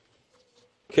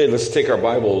Okay, let's take our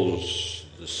Bibles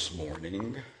this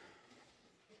morning.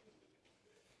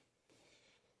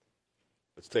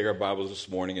 Let's take our Bibles this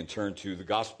morning and turn to the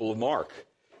Gospel of Mark.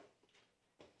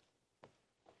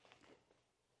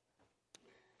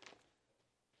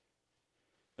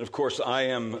 And of course, I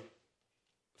am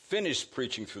finished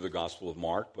preaching through the Gospel of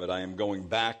Mark, but I am going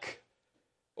back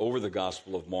over the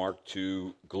Gospel of Mark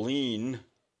to glean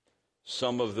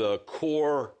some of the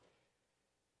core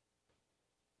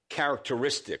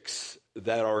characteristics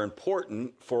that are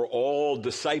important for all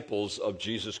disciples of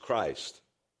Jesus Christ.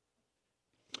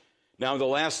 Now, in the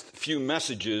last few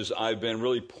messages, I've been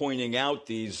really pointing out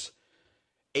these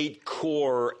 8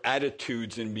 core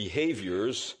attitudes and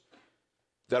behaviors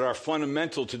that are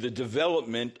fundamental to the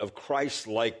development of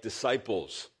Christ-like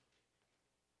disciples.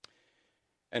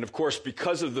 And of course,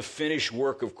 because of the finished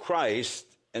work of Christ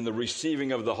and the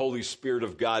receiving of the Holy Spirit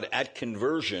of God at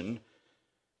conversion,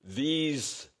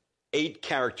 these 8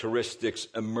 characteristics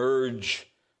emerge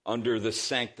under the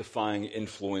sanctifying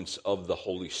influence of the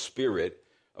Holy Spirit.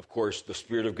 Of course, the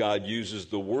Spirit of God uses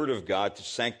the Word of God to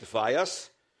sanctify us.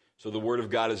 So the Word of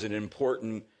God is an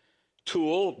important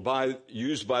tool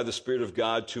used by the Spirit of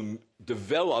God to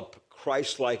develop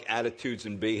Christ-like attitudes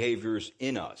and behaviors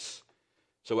in us.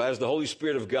 So as the Holy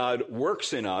Spirit of God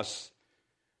works in us,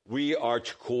 we are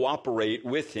to cooperate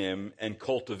with Him and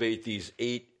cultivate these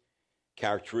 8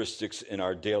 characteristics in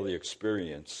our daily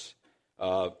experience.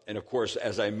 And of course,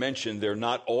 as I mentioned, they're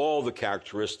not all the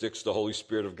characteristics the Holy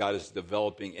Spirit of God is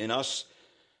developing in us.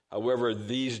 However,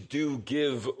 these do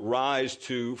give rise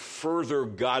to further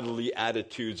godly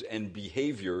attitudes and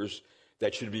behaviors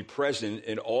that should be present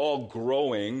in all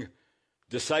growing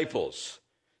disciples.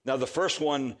 Now, the first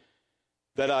one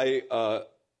that I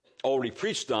already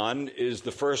preached on is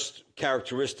the first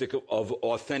characteristic of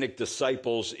authentic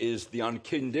disciples is the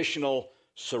unconditional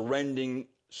surrendering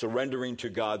to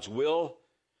God's will.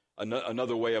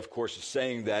 Another way, of course, of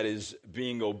saying that is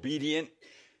being obedient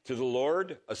to the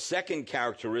Lord. A second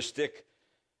characteristic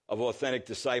of authentic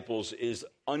disciples is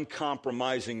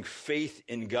uncompromising faith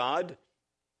in God.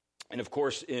 And of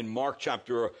course, in Mark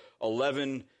chapter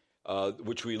 11,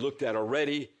 which we looked at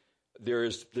already, there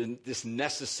is this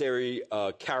necessary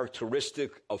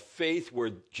characteristic of faith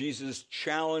where Jesus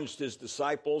challenged his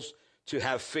disciples to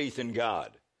have faith in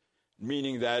God,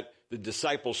 meaning that the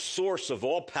disciples' source of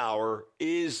all power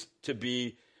is to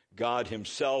be God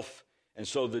himself. And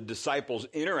so the disciples'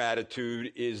 inner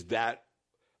attitude is that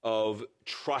of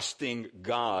trusting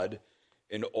God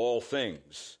in all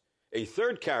things. A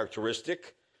third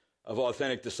characteristic of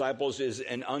authentic disciples is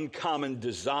an uncommon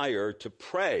desire to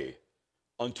pray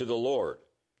unto the Lord,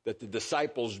 that the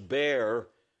disciples bear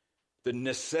the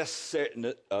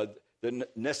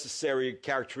necessary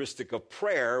characteristic of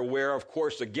prayer, where, of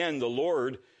course, again, the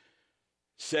Lord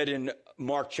said in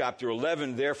Mark chapter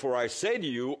 11, "Therefore I say to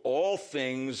you, all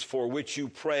things for which you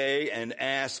pray and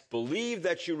ask, believe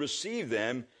that you receive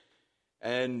them,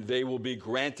 and they will be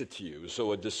granted to you."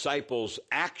 So a disciple's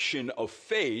action of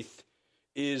faith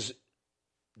is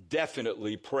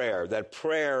definitely prayer. That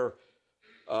prayer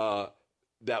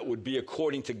that would be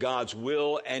according to God's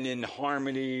will and in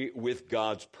harmony with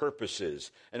God's purposes.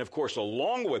 And of course,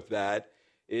 along with that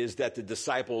is that the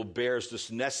disciple bears this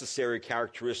necessary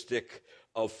characteristic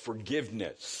of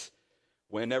forgiveness.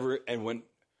 When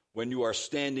you are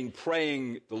standing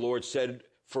praying, the Lord said,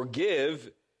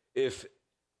 "Forgive if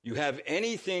you have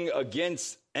anything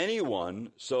against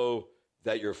anyone, so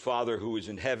that your Father who is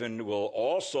in heaven will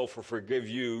also forgive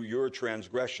you your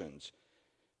transgressions.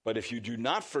 But if you do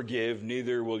not forgive,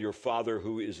 neither will your Father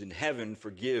who is in heaven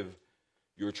forgive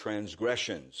your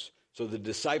transgressions." So the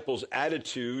disciples'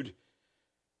 attitude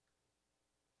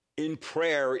in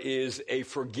prayer is a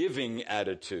forgiving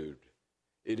attitude.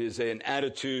 It is an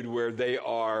attitude where they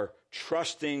are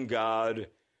trusting God,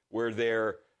 where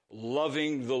they're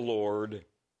loving the Lord.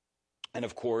 And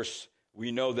of course,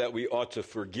 we know that we ought to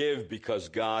forgive because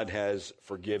God has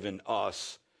forgiven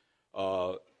us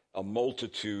a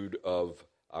multitude of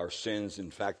our sins,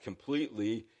 in fact,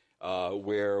 completely,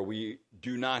 where we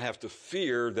do not have to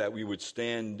fear that we would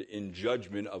stand in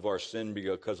judgment of our sin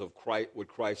because of what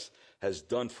Christ has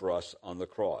done for us on the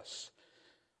cross.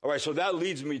 All right, so that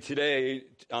leads me today,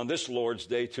 on this Lord's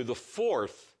Day, to the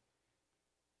fourth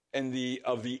of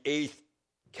the 8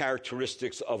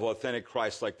 characteristics of authentic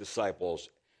Christ-like disciples.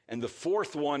 And the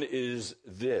fourth one is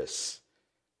this.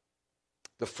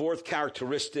 The fourth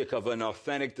characteristic of an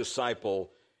authentic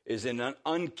disciple is an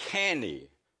uncanny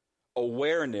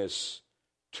awareness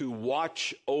to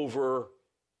watch over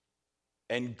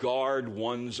and guard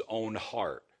one's own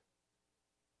heart.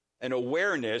 An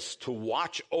awareness to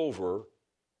watch over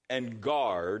and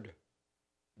guard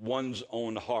one's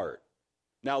own heart.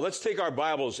 Now, let's take our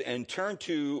Bibles and turn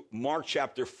to Mark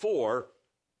chapter 4,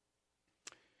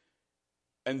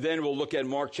 and then we'll look at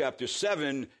Mark chapter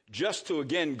 7, just to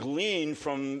again glean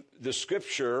from the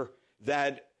scripture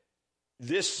that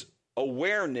this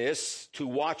awareness to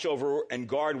watch over and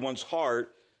guard one's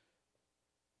heart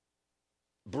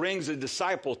brings a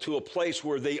disciple to a place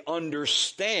where they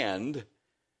understand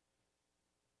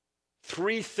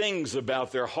three things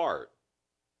about their heart.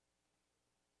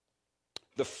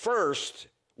 The first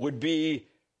would be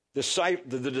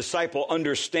the disciple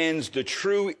understands the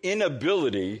true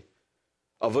inability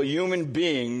of a human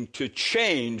being to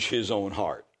change his own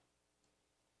heart,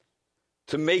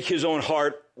 to make his own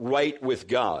heart right with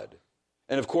God.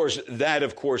 And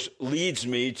that leads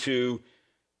me to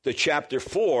the chapter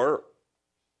 4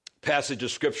 passage of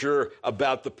scripture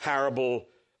about the parable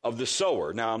of the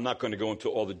sower. Now, I'm not going to go into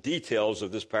all the details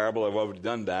of this parable. I've already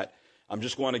done that. I'm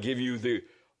just going to give you the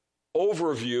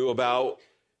overview about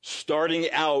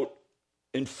starting out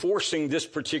enforcing this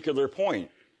particular point,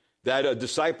 that a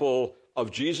disciple of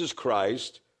Jesus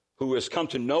Christ who has come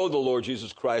to know the Lord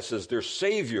Jesus Christ as their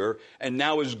Savior and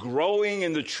now is growing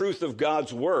in the truth of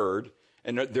God's Word,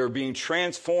 and they're being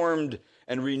transformed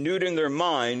and renewed in their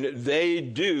mind, they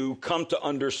do come to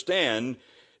understand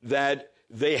that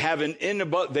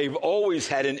they've always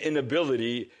had an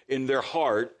inability in their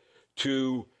heart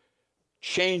to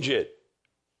change it.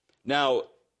 Now,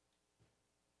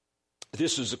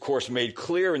 this is, of course, made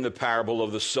clear in the parable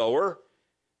of the sower.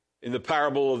 In the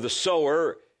parable of the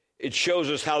sower, it shows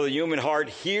us how the human heart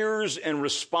hears and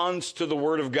responds to the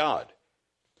Word of God.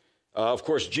 Of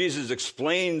course, Jesus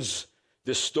explains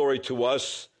this story to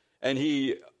us, and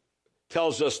he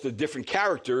tells us the different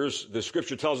characters. The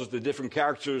scripture tells us the different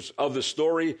characters of the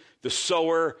story. The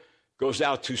sower goes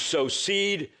out to sow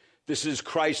seed. This is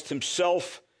Christ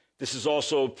himself. This is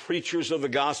also preachers of the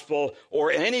gospel,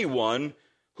 or anyone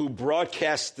who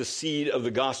broadcasts the seed of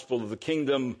the gospel of the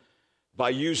kingdom by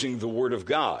using the Word of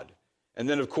God. And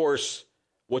then, of course,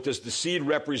 what does the seed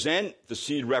represent? The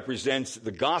seed represents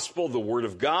the gospel, the Word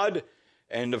of God,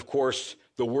 and, of course,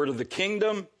 the Word of the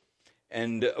kingdom,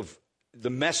 and of the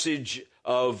message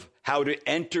of how to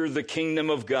enter the kingdom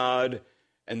of God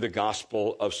and the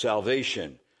gospel of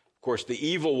salvation. Of course, the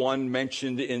evil one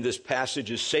mentioned in this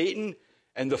passage is Satan,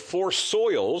 and the four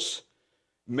soils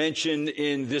mentioned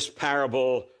in this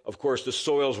parable, of course, the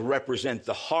soils represent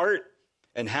the heart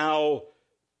and how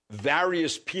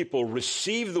various people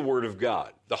receive the Word of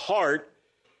God. The heart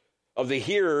of the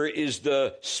hearer is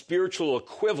the spiritual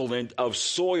equivalent of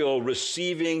soil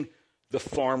receiving the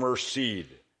farmer's seed.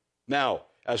 Now,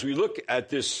 as we look at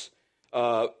this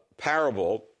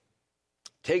parable,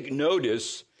 take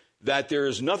notice that there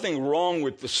is nothing wrong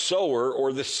with the sower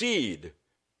or the seed.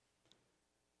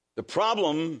 The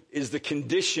problem is the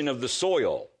condition of the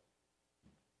soil.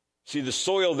 See, the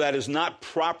soil that is not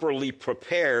properly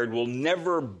prepared will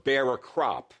never bear a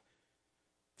crop.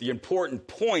 The important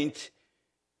point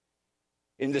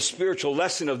in the spiritual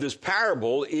lesson of this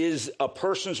parable is a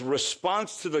person's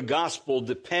response to the gospel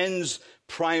depends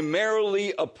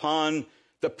primarily upon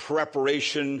the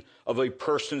preparation of a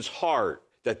person's heart.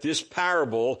 That this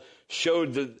parable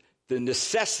showed the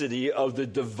necessity of the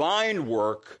divine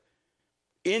work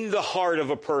in the heart of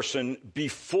a person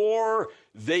before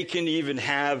they can even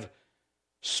have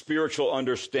spiritual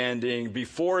understanding,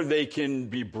 before they can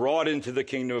be brought into the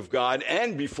kingdom of God,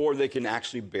 and before they can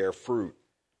actually bear fruit.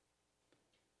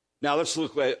 Now let's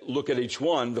look at each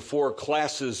one, the four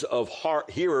classes of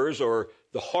hearers, or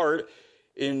the heart,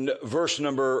 in verse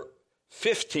number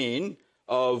 15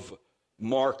 of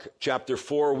Mark chapter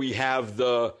 4. We have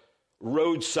the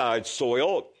roadside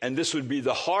soil, and this would be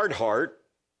the hard heart.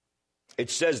 It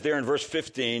says there in verse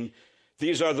 15,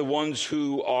 these are the ones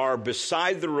who are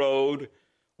beside the road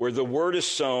where the word is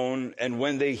sown, and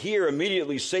when they hear,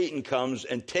 immediately Satan comes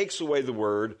and takes away the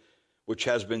word which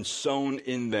has been sown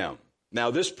in them. Now,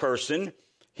 this person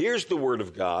hears the word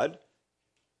of God,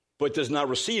 but does not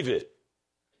receive it.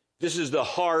 This is the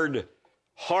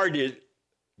hard-hearted,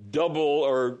 double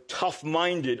or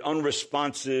tough-minded,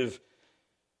 unresponsive,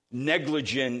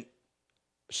 negligent,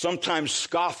 sometimes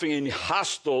scoffing and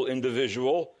hostile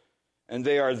individual, and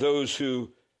they are those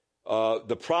who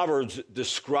the Proverbs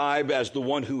describe as the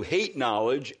one who hate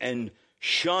knowledge and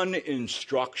shun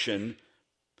instruction.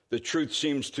 The truth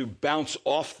seems to bounce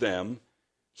off them.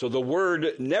 So the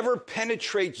word never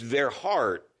penetrates their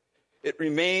heart. It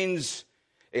remains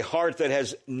a heart that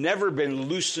has never been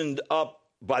loosened up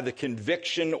by the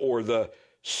conviction or the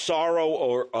sorrow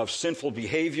or of sinful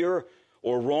behavior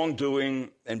or wrongdoing.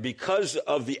 And because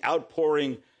of the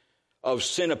outpouring of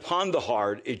sin upon the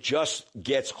heart, it just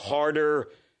gets harder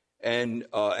and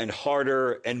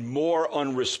harder and more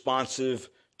unresponsive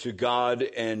to God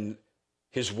and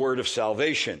his word of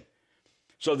salvation.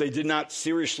 So they did not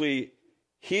seriously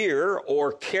hear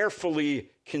or carefully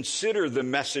consider the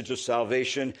message of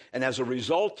salvation, and as a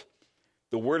result,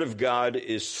 the word of God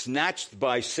is snatched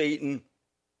by Satan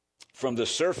from the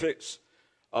surface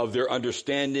of their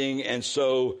understanding, and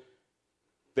so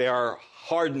they are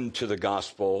hardened to the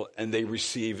gospel and they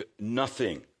receive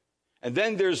nothing. And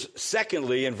then there's,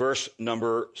 secondly, in verse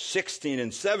number 16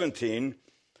 and 17,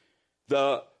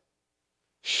 the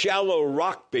shallow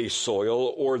rock-based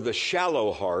soil, or the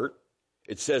shallow heart.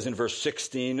 It says in verse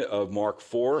 16 of Mark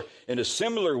 4, in a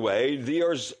similar way,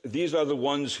 these are the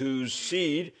ones whose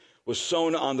seed was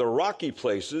sown on the rocky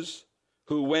places,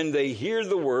 who when they hear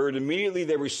the word, immediately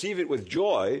they receive it with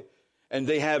joy, and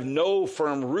they have no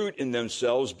firm root in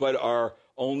themselves, but are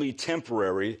only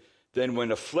temporary. Then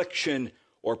when affliction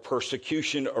or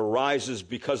persecution arises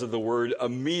because of the word,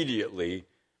 immediately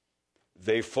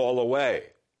they fall away.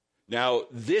 Now,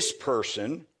 this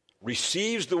person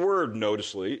receives the word,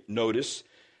 notice,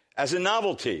 as a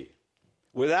novelty,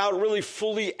 without really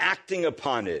fully acting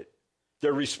upon it.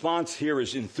 Their response here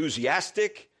is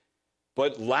enthusiastic,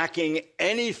 but lacking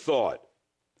any thought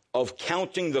of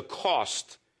counting the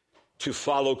cost to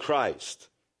follow Christ.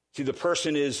 See, the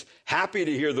person is happy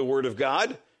to hear the word of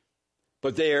God,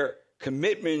 but their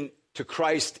commitment to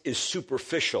Christ is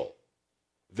superficial.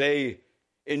 They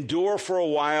endure for a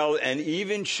while and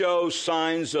even show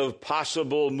signs of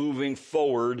possible moving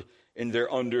forward in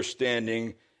their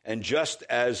understanding. And just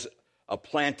as a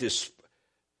plant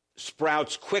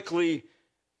sprouts quickly,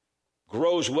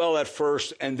 grows well at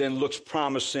first, and then looks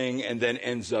promising, and then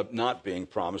ends up not being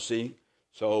promising.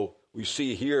 So we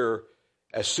see here,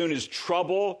 as soon as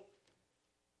trouble,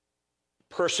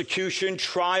 persecution,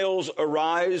 trials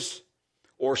arise,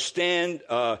 or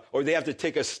they have to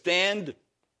take a stand,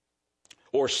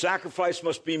 or sacrifice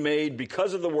must be made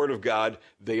because of the word of God,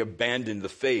 they abandon the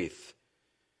faith.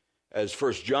 As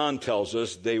 1 John tells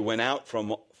us, they went out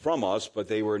from us, but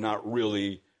they were not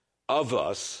really of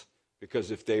us,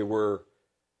 because if they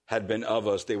had been of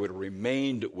us, they would have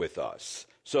remained with us.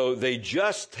 So they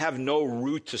just have no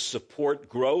root to support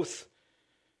growth,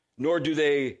 nor do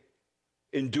they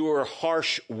endure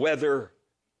harsh weather,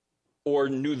 or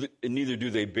neither do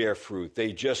they bear fruit.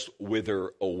 They just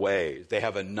wither away. They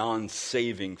have a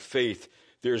non-saving faith.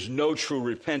 There's no true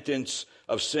repentance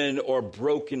of sin or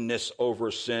brokenness over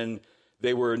sin.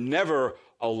 They were never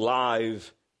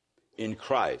alive in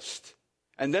Christ.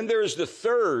 And then there's the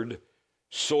third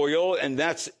soil, and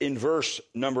that's in verse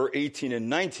number 18 and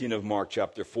 19 of Mark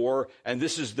chapter 4. And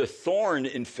this is the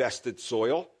thorn-infested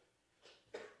soil,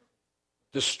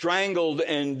 the strangled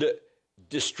and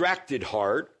distracted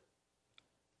heart.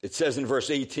 It says in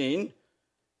verse 18,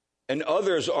 and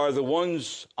others are the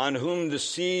ones on whom the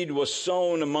seed was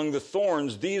sown among the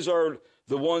thorns. These are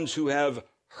the ones who have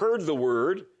heard the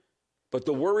word, but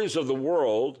the worries of the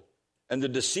world and the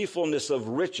deceitfulness of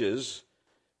riches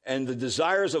and the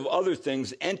desires of other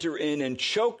things enter in and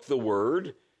choke the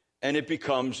word, and it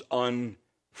becomes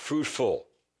unfruitful.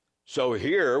 So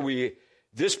here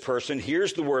this person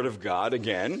hears the word of God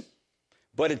again,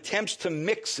 but attempts to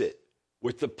mix it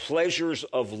with the pleasures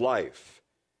of life.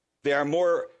 They are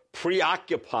more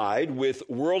preoccupied with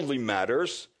worldly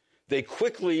matters. They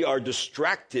quickly are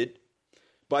distracted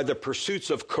by the pursuits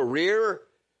of career,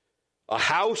 a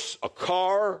house, a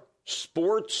car,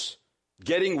 sports,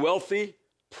 getting wealthy,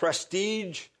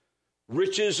 prestige.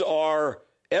 Riches are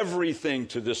everything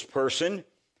to this person.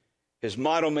 His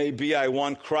motto may be, I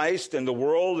want Christ and the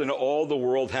world and all the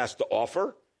world has to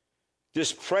offer.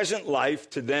 This present life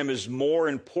to them is more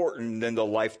important than the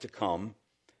life to come.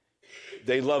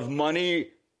 They love money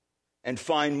and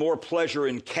find more pleasure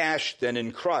in cash than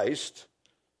in Christ.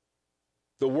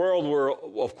 The world,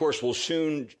 will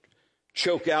soon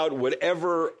choke out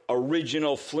whatever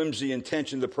original flimsy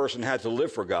intention the person had to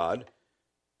live for God.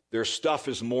 Their stuff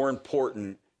is more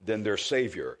important than their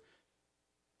Savior.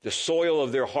 The soil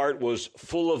of their heart was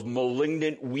full of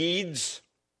malignant weeds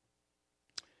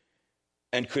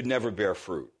and could never bear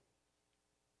fruit.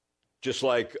 Just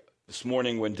like this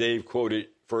morning when Dave quoted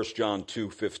 1 John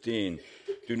 2:15,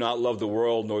 do not love the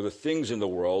world nor the things in the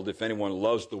world. If anyone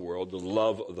loves the world, the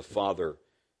love of the Father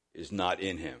is not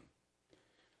in him.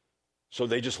 So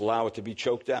they just allow it to be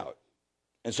choked out.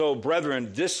 And so,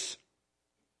 brethren, this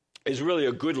is really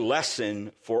a good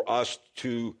lesson for us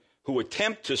who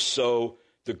attempt to sow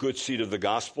the good seed of the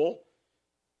gospel,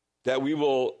 that we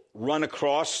will run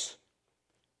across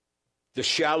the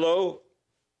shallow,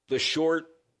 the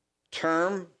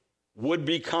short-term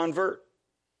would-be convert.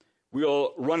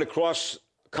 We'll run across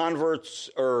converts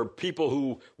or people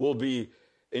who will be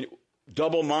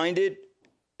double-minded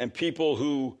and people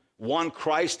who want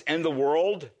Christ and the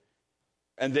world,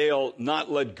 and they'll not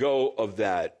let go of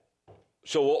that.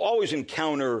 So we'll always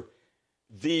encounter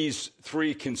these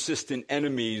three consistent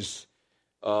enemies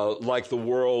like the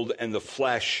world and the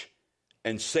flesh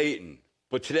and Satan.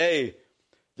 But today,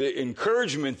 the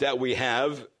encouragement that we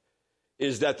have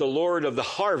is that the Lord of the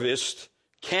harvest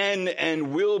can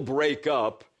and will break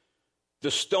up the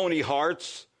stony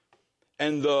hearts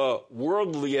and the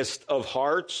worldliest of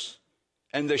hearts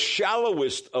and the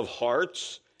shallowest of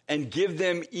hearts and give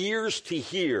them ears to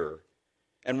hear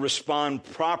and respond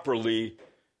properly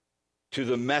to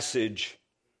the message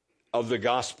of the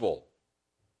gospel.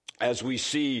 As we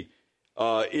see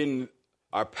in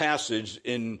our passage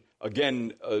in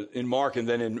Mark and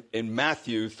then in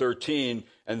Matthew 13,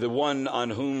 and the one on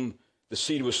whom the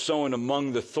seed was sown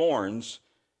among the thorns,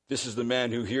 this is the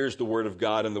man who hears the word of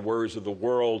God and the words of the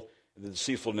world and the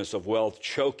deceitfulness of wealth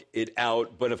choke it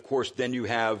out. But of course, then you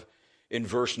have in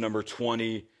verse number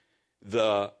 20,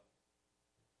 the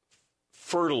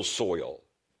fertile soil,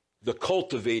 the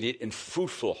cultivated and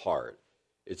fruitful heart.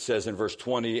 It says in verse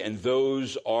 20, and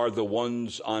those are the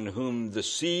ones on whom the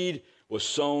seed was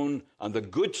sown on the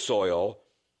good soil,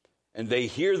 and they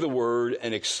hear the word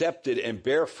and accept it and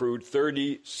bear fruit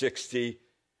 30, 60,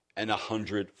 and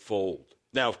 100-fold.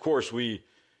 Now, of course, we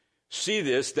see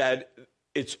this, that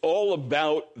it's all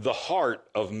about the heart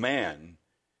of man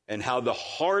and how the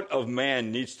heart of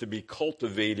man needs to be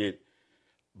cultivated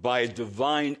by a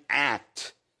divine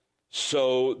act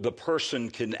so the person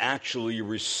can actually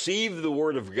receive the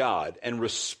word of God and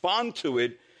respond to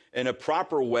it in a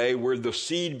proper way where the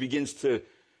seed begins to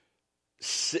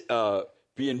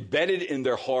be embedded in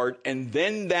their heart, and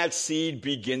then that seed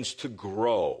begins to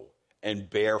grow and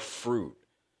bear fruit.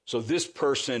 So this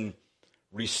person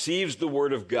receives the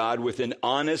word of God with an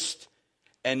honest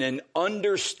and an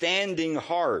understanding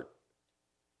heart.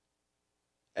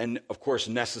 And of course,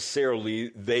 necessarily,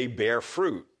 they bear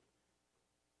fruit.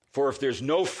 For if there's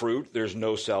no fruit, there's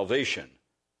no salvation.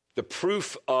 The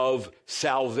proof of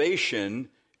salvation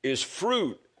is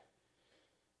fruit.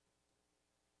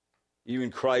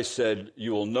 Even Christ said,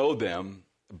 you will know them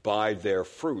by their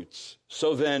fruits.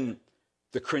 So then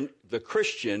the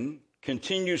Christian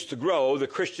continues to grow. The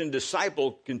Christian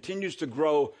disciple continues to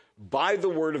grow by the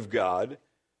word of God.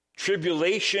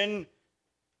 Tribulation,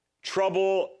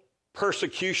 trouble,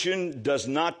 persecution does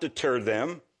not deter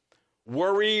them.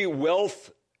 Worry,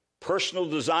 wealth, personal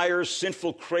desires,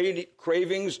 sinful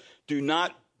cravings do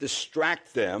not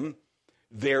distract them.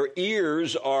 Their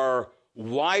ears are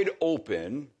wide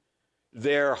open.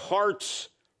 Their hearts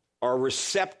are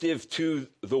receptive to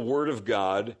the word of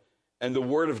God, and the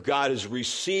word of God is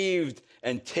received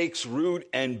and takes root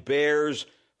and bears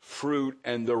fruit.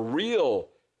 And the real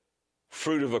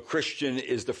fruit of a Christian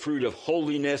is the fruit of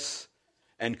holiness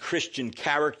and Christian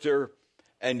character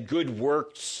and good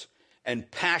works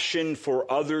and passion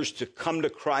for others to come to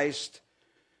Christ,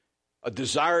 a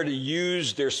desire to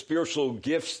use their spiritual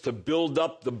gifts to build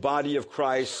up the body of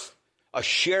Christ, a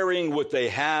sharing what they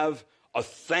have, a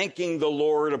thanking the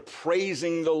Lord, a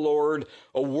praising the Lord,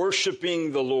 a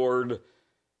worshiping the Lord,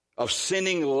 of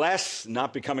sinning less,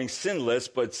 not becoming sinless,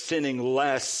 but sinning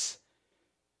less,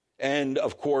 and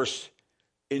of course,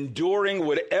 enduring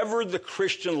whatever the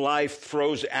Christian life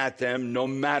throws at them. No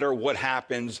matter what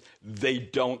happens, they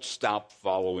don't stop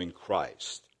following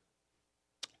Christ.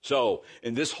 So,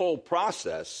 in this whole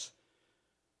process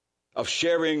of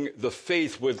sharing the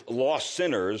faith with lost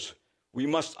sinners, we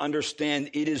must understand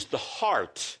it is the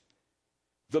heart,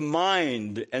 the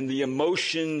mind, and the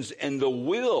emotions and the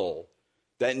will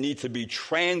that need to be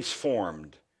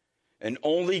transformed. And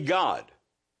only God,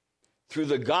 through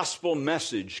the gospel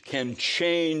message, can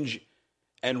change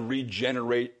and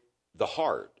regenerate the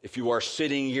heart. If you are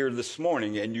sitting here this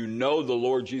morning and you know the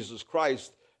Lord Jesus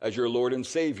Christ as your Lord and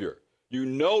Savior, you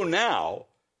know now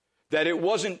that it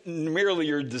wasn't merely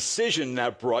your decision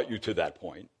that brought you to that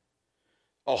point.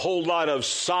 A whole lot of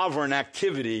sovereign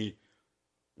activity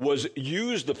was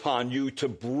used upon you to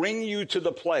bring you to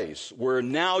the place where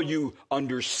now you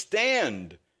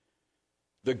understand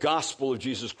the gospel of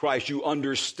Jesus Christ. You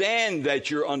understand that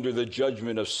you're under the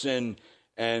judgment of sin,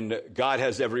 and God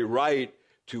has every right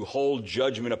to hold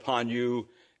judgment upon you,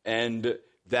 and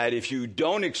that if you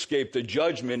don't escape the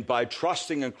judgment by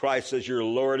trusting in Christ as your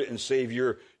Lord and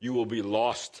Savior, you will be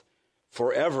lost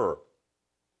forever.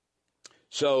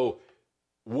 So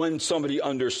when somebody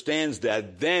understands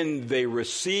that, then they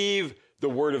receive the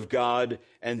word of God,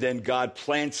 and then God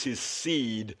plants his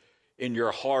seed in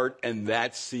your heart, and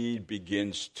that seed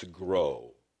begins to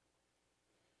grow.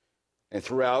 And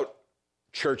throughout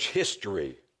church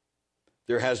history,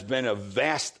 there has been a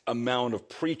vast amount of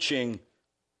preaching,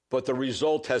 but the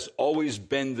result has always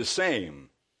been the same.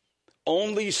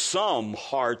 Only some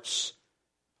hearts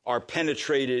are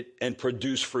penetrated and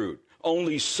produce fruit.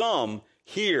 Only some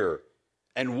hear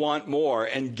and want more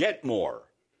and get more.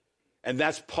 And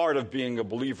that's part of being a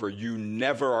believer. You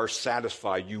never are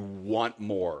satisfied. You want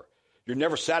more. You're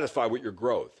never satisfied with your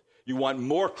growth. You want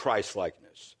more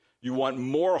Christ-likeness. You want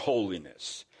more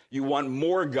holiness. You want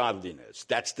more godliness.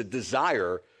 That's the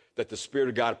desire that the Spirit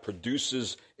of God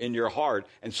produces in your heart.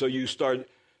 And so you start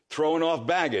throwing off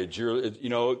baggage.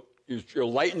 You're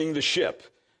lightening the ship,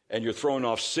 and you're throwing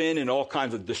off sin and all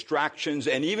kinds of distractions,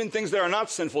 and even things that are not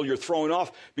sinful you're throwing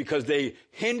off because they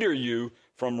hinder you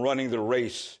from running the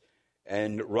race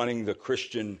and running the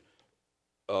Christian,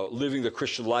 living the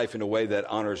Christian life in a way that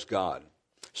honors God.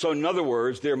 So in other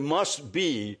words, there must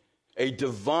be a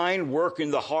divine work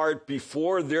in the heart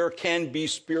before there can be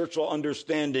spiritual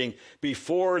understanding,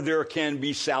 before there can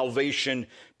be salvation,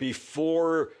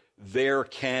 before there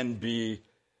can be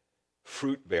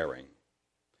fruit bearing.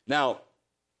 Now,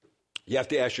 you have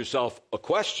to ask yourself a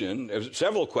question,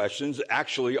 several questions.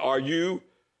 Actually, are you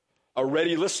a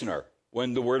ready listener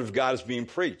when the Word of God is being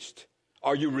preached?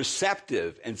 Are you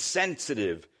receptive and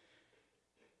sensitive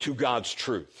to God's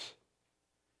truth?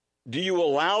 Do you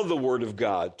allow the Word of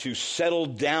God to settle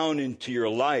down into your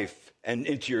life and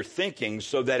into your thinking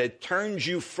so that it turns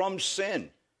you from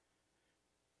sin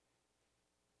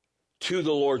to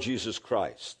the Lord Jesus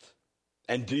Christ?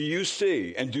 And do you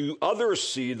see, and do others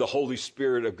see the Holy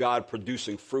Spirit of God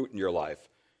producing fruit in your life?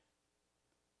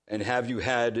 And have you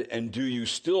had, and do you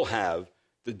still have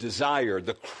the desire,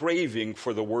 the craving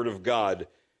for the Word of God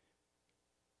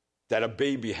that a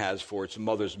baby has for its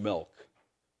mother's milk?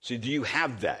 See, do you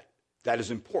have that? That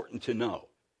is important to know.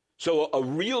 So a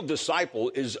real disciple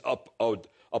is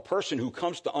a person who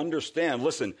comes to understand,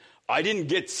 listen, I didn't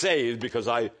get saved because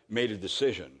I made a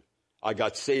decision. I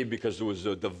got saved because there was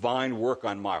a divine work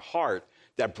on my heart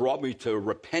that brought me to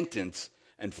repentance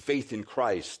and faith in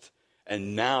Christ.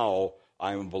 And now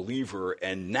I'm a believer,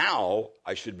 and now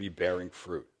I should be bearing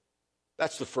fruit.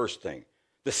 That's the first thing.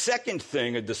 The second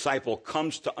thing a disciple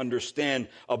comes to understand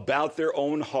about their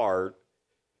own heart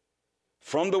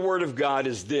from the Word of God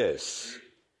is this.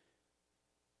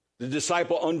 The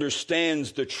disciple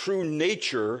understands the true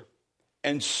nature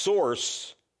and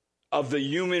source of the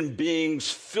human being's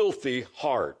filthy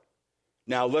heart.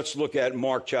 Now let's look at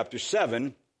Mark chapter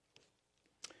 7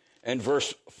 and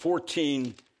verse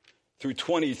 14 through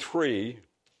 23.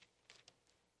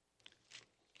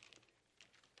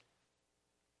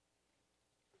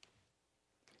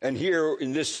 And here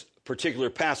in this particular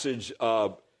passage,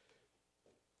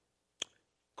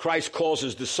 Christ calls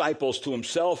his disciples to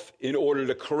himself in order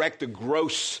to correct the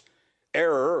gross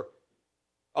error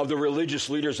of the religious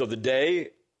leaders of the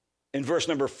day. In verse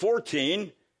number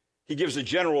 14, he gives a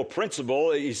general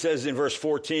principle. He says in verse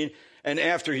 14, and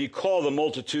after he called the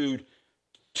multitude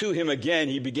to him again,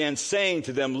 he began saying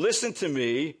to them, listen to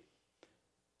me,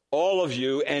 all of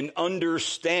you, and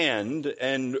understand.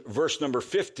 And verse number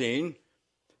 15,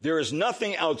 there is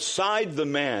nothing outside the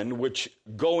man which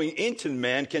going into the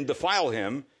man can defile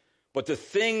him, but the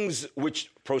things which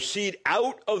proceed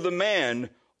out of the man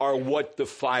are what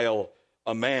defile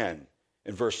a man.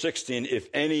 In verse 16, if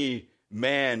any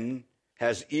man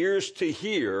has ears to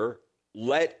hear,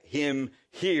 let him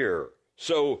hear.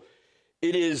 So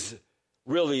it is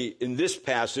really in this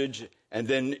passage, and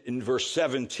then in verse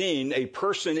 17, a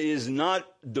person is not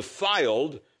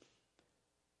defiled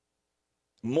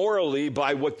morally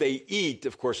by what they eat.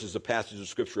 Of course, there's a passage of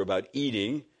Scripture about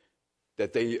eating,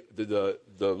 that the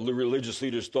religious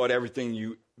leaders thought everything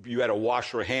you had to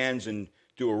wash your hands and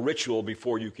do a ritual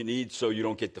before you can eat so you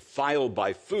don't get defiled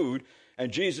by food.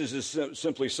 And Jesus is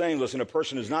simply saying, listen, a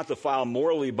person is not defiled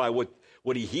morally by what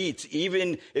he eats,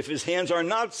 even if his hands are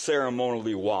not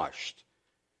ceremonially washed.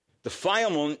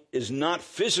 Defilement is not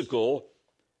physical,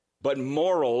 but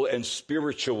moral and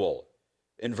spiritual.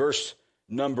 In verse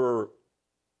number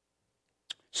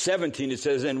 17, it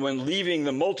says, and when leaving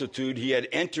the multitude, he had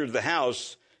entered the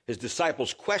house, his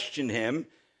disciples questioned him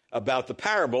about the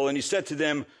parable, and he said to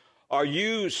them, are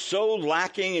you so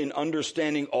lacking in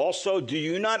understanding also? Do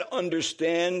you not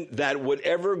understand that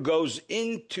whatever goes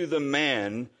into the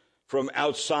man from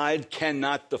outside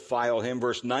cannot defile him?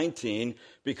 Verse 19,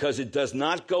 because it does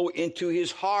not go into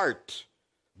his heart,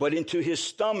 but into his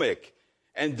stomach,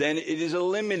 and then it is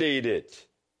eliminated.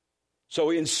 So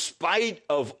in spite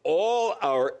of all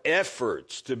our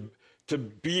efforts to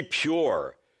be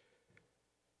pure,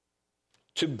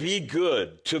 to be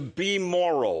good, to be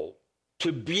moral,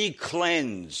 to be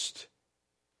cleansed,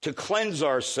 to cleanse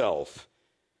ourselves.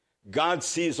 God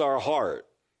sees our heart,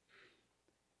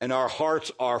 and our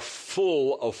hearts are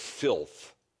full of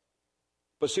filth.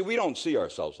 But see, we don't see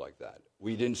ourselves like that.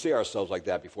 We didn't see ourselves like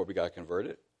that before we got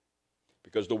converted,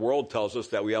 because the world tells us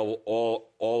that we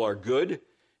all are good,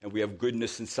 and we have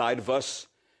goodness inside of us,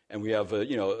 and we have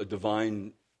a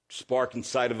divine spark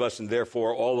inside of us, and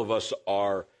therefore all of us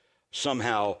are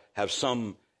somehow have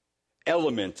some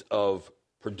element of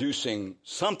producing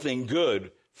something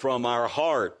good from our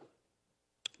heart.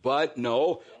 But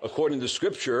no, according to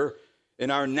Scripture,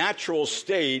 in our natural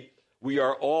state, we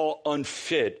are all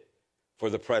unfit for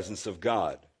the presence of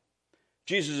God.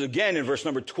 Jesus, again, in verse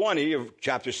number 20 of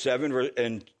chapter 7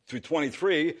 and through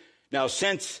 23, now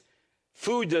since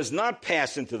food does not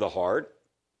pass into the heart,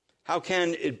 how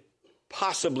can it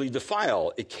possibly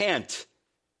defile? It can't.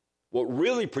 What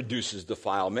really produces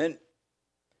defilement,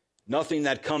 nothing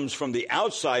that comes from the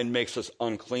outside makes us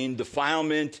unclean.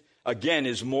 Defilement, again,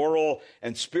 is moral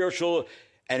and spiritual,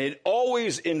 and it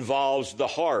always involves the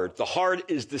heart. The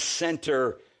heart is the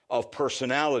center of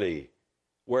personality,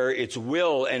 where its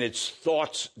will and its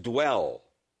thoughts dwell.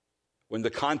 When the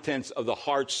contents of the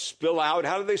heart spill out,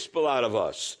 how do they spill out of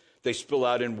us? They spill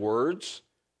out in words.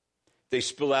 They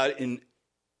spill out in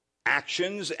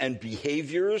actions and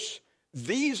behaviors.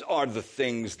 These are the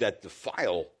things that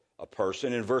defile a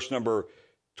person. In verse number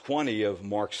 20 of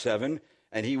Mark 7,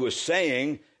 and he was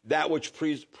saying, that which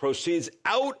proceeds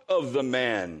out of the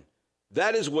man,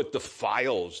 that is what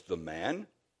defiles the man.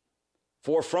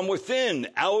 For from within,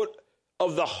 out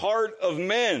of the heart of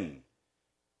men.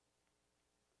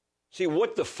 See,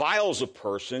 what defiles a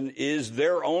person is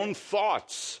their own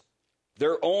thoughts,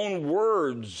 their own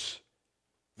words,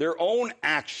 their own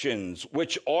actions,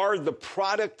 which are the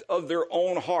product of their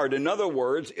own heart. In other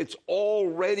words, it's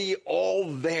already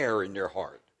all there in your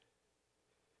heart.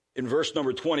 In verse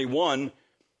number 21,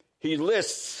 he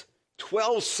lists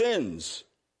 12 sins.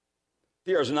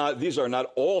 These are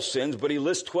not all sins, but he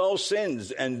lists 12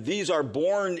 sins, and these are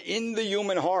born in the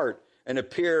human heart and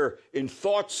appear in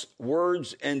thoughts,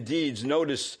 words, and deeds.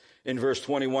 Notice in verse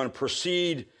 21,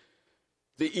 proceed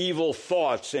the evil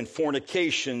thoughts and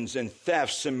fornications and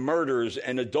thefts and murders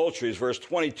and adulteries. Verse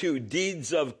 22,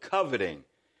 deeds of coveting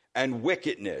and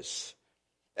wickedness,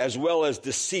 as well as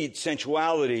deceit,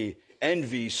 sensuality,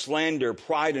 envy, slander,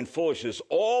 pride, and foolishness.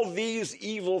 All these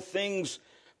evil things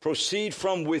proceed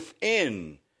from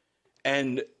within,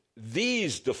 and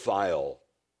these defile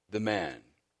the man.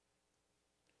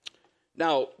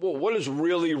 Now, what is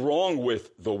really wrong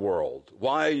with the world?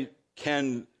 Why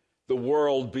can the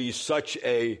world be such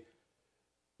a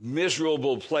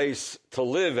miserable place to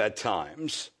live at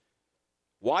times?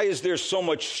 Why is there so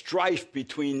much strife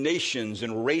between nations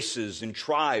and races and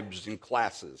tribes and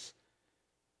classes?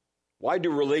 Why do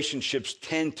relationships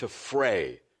tend to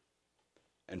fray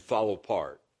and fall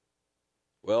apart?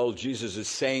 Well, Jesus is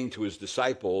saying to his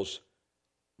disciples,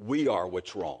 we are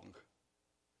what's wrong.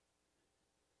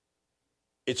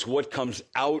 It's what comes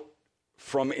out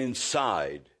from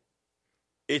inside.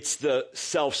 It's the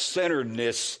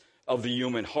self-centeredness of the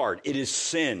human heart. It is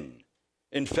sin.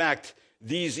 In fact,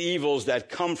 these evils that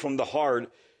come from the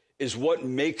heart is what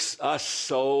makes us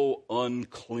so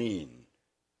unclean.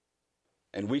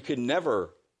 And we could never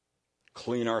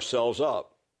clean ourselves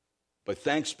up. But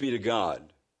thanks be to God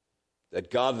that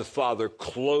God the Father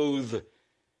clothed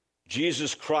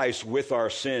Jesus Christ with our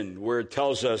sin, where it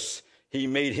tells us he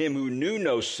made him who knew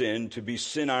no sin to be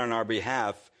sin on our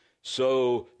behalf,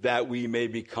 so that we may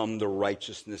become the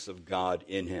righteousness of God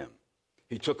in him.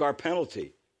 He took our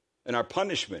penalty and our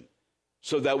punishment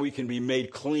so that we can be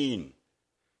made clean.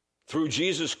 Through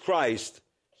Jesus Christ,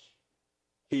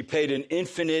 he paid an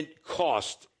infinite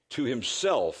cost to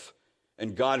himself,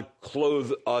 and God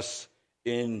clothed us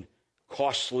in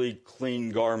costly,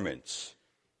 clean garments,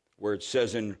 where it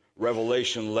says in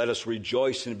Revelation, let us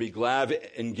rejoice and be glad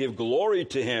and give glory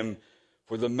to him,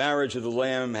 for the marriage of the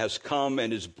Lamb has come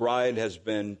and his bride has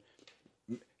been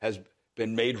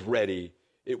made ready.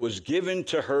 It was given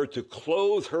to her to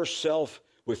clothe herself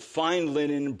with fine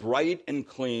linen, bright and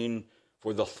clean,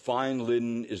 for the fine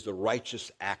linen is the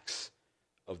righteous acts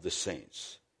of the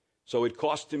saints. So it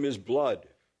cost him his blood.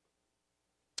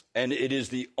 And it is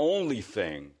the only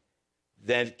thing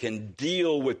that can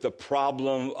deal with the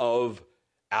problem of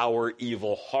our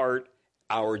evil heart,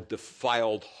 our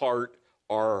defiled heart,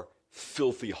 our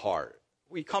filthy heart.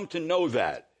 We come to know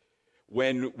that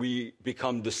when we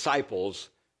become disciples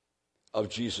of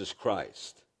Jesus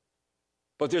Christ.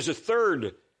 But there's a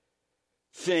third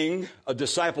thing a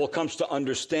disciple comes to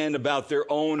understand about their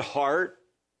own heart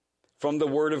from the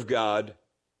Word of God,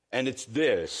 and it's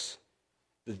this.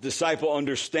 the disciple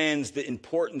understands the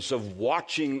importance of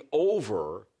watching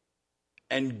over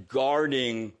and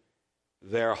guarding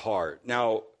their heart.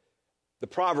 Now, the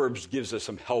Proverbs gives us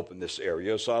some help in this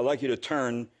area, so I'd like you to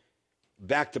turn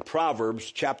back to Proverbs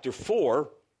chapter 4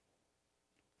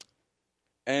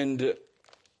 and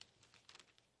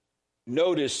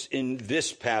notice in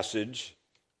this passage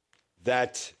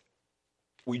that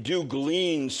we do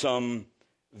glean some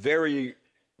very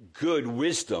good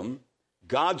wisdom,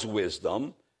 God's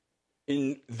wisdom,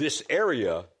 in this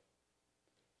area.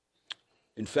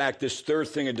 In fact, this third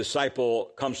thing a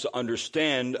disciple comes to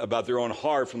understand about their own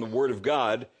heart from the Word of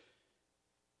God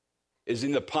is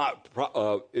in the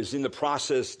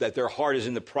process, that their heart is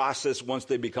in the process, once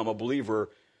they become a believer,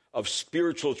 of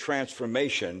spiritual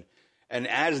transformation. And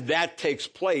as that takes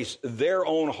place, their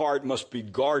own heart must be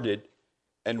guarded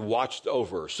and watched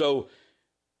over. So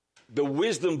the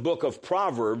wisdom book of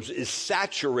Proverbs is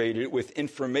saturated with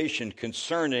information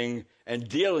concerning and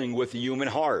dealing with the human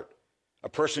heart. A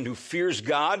person who fears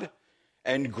God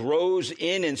and grows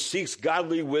in and seeks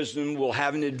godly wisdom will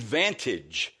have an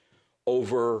advantage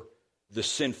over the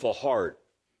sinful heart.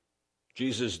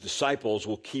 Jesus' disciples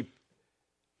will keep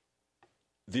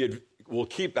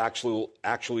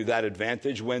actually that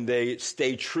advantage when they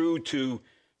stay true to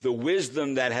the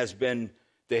wisdom that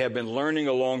they have been learning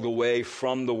along the way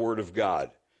from the Word of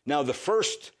God. Now, the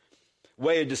first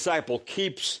way a disciple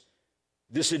keeps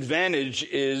this advantage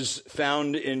is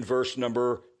found in verse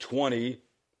number 20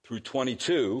 through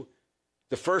 22.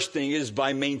 The first thing is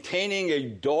by maintaining a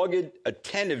dogged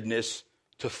attentiveness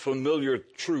to familiar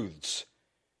truths.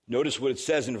 Notice what it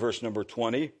says in verse number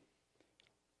 20.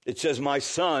 It says, "My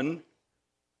son,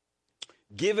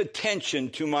 give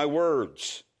attention to my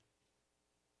words."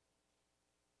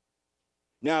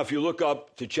 Now, if you look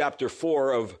up to chapter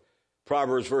 4 of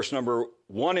Proverbs, verse number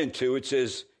 1 and 2, it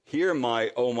says, "Hear,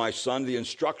 my son, the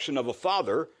instruction of a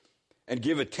father, and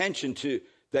give attention to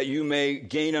that you may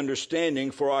gain understanding,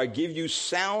 for I give you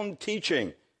sound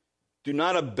teaching. Do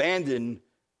not abandon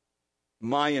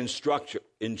my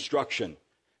instruction."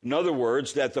 In other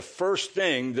words, that the first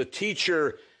thing, the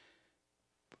teacher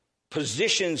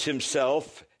positions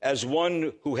himself as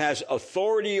one who has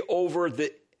authority over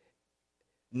the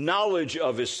knowledge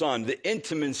of his son, the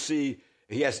intimacy.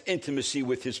 He has intimacy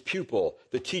with his pupil.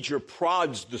 The teacher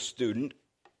prods the student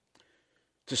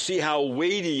to see how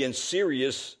weighty and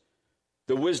serious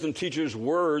the wisdom teacher's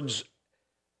words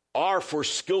are for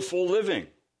skillful living.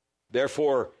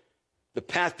 Therefore, the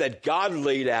path that God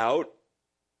laid out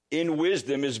in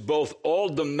wisdom is both all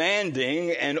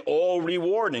demanding and all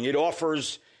rewarding. It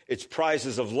offers its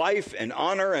prizes of life and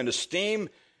honor and esteem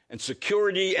and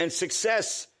security and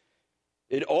success.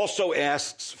 It also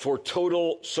asks for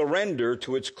total surrender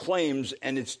to its claims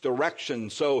and its direction.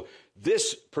 So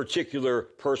this particular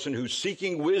person who's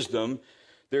seeking wisdom,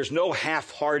 there's no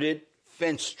half-hearted,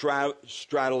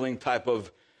 fence-straddling type of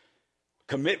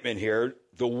commitment here.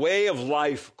 The way of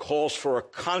life calls for a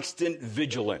constant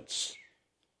vigilance,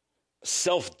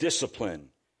 self-discipline,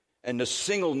 and a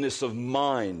singleness of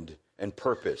mind and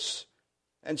purpose.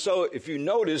 And so if you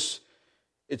notice,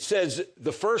 it says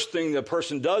the first thing the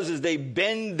person does is they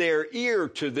bend their ear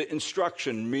to the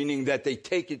instruction, meaning that they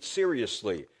take it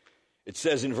seriously. It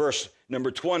says in verse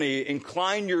number 20,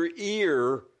 "Incline your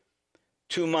ear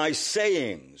to my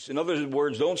sayings." In other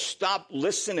words, don't stop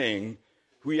listening.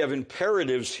 We have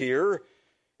imperatives here.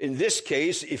 In this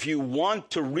case, if you want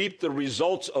to reap the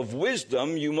results of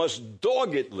wisdom, you must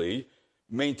doggedly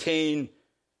maintain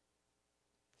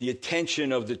the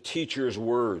attention of the teacher's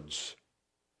words.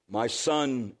 "My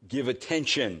son, give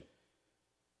attention."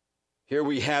 Here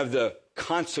we have the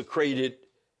consecrated,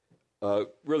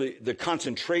 the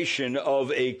concentration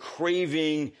of a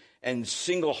craving and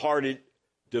single-hearted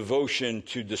devotion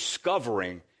to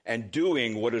discovering and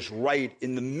doing what is right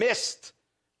in the midst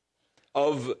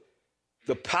of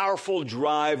the powerful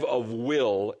drive of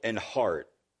will and heart.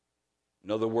 In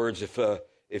other words,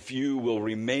 if you will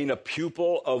remain a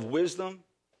pupil of wisdom,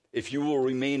 if you will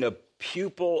remain a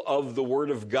pupil of the Word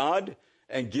of God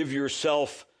and give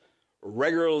yourself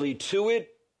regularly to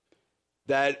it,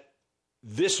 that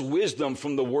this wisdom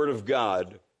from the Word of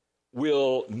God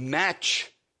will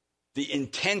match the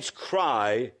intense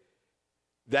cry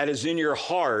that is in your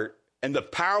heart and the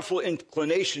powerful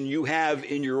inclination you have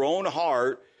in your own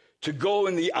heart to go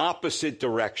in the opposite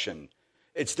direction.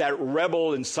 It's that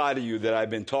rebel inside of you that I've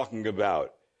been talking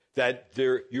about, that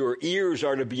your ears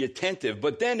are to be attentive.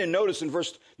 But then, and notice in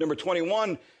verse number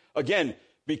 21, again,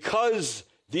 because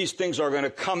these things are going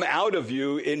to come out of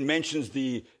you, it mentions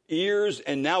the ears,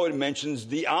 and now it mentions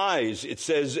the eyes. It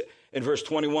says in verse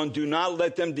 21, "Do not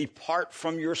let them depart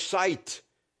from your sight."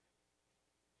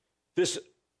 This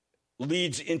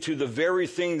leads into the very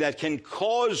thing that can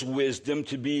cause wisdom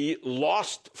to be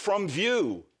lost from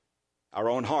view, our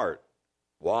own heart.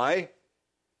 Why?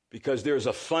 Because there's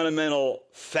a fundamental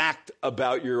fact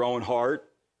about your own heart.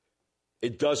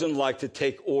 It doesn't like to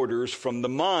take orders from the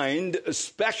mind,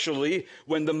 especially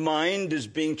when the mind is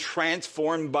being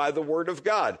transformed by the Word of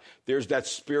God. There's that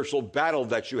spiritual battle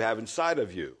that you have inside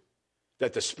of you,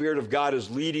 that the Spirit of God is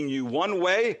leading you one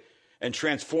way and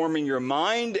transforming your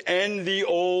mind, and the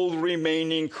old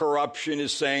remaining corruption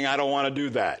is saying, I don't want to do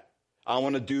that. I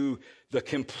want to do the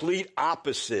complete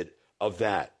opposite of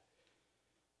that.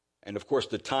 And of course,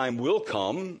 the time will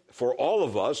come for all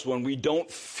of us when we don't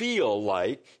feel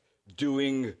like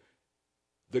doing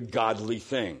the godly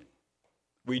thing.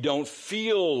 We don't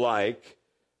feel like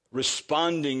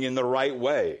responding in the right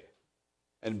way.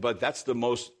 But that's the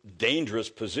most dangerous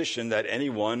position that any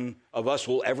one of us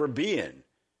will ever be in.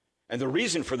 And the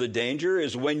reason for the danger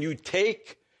is when you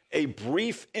take a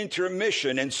brief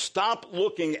intermission and stop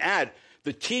looking at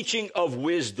the teaching of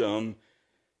wisdom,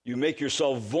 you make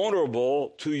yourself vulnerable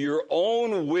to your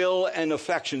own will and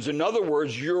affections. In other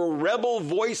words, your rebel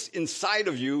voice inside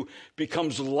of you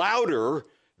becomes louder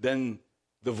than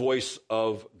the voice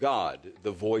of God,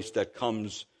 the voice that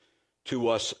comes to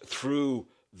us through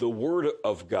the Word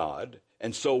of God.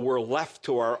 And so we're left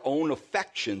to our own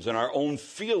affections and our own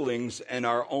feelings and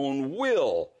our own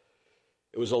will.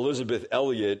 It was Elizabeth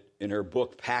Elliot in her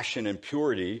book, Passion and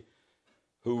Purity,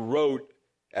 who wrote,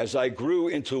 as I grew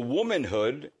into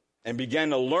womanhood and began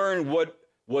to learn what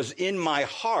was in my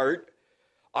heart,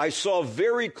 I saw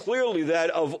very clearly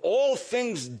that of all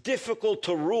things difficult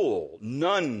to rule,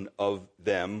 none of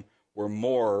them were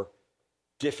more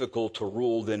difficult to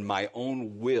rule than my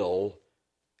own will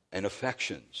and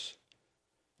affections.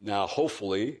 Now,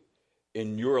 hopefully,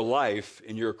 in your life,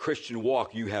 in your Christian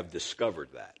walk, you have discovered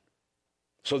that.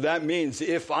 So that means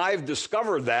if I've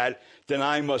discovered that, then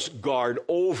I must guard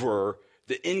over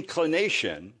the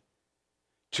inclination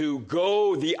to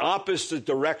go the opposite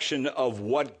direction of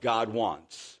what God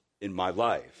wants in my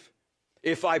life.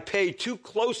 If I pay too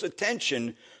close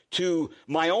attention to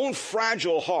my own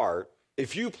fragile heart,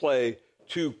 if you pay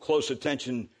too close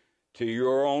attention to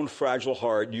your own fragile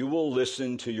heart, you will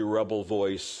listen to your rebel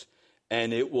voice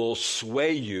and it will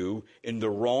sway you in the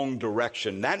wrong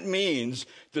direction. That means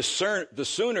the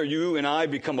sooner you and I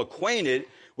become acquainted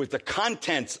with the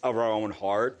contents of our own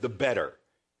heart, the better.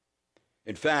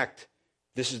 In fact,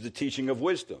 this is the teaching of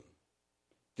wisdom.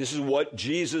 This is what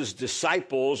Jesus'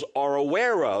 disciples are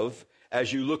aware of.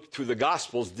 As you look through the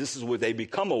Gospels, this is what they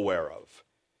become aware of.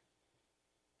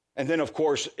 And then, of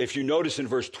course, if you notice in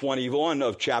verse 21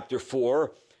 of chapter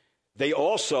 4, they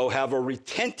also have a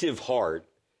retentive heart.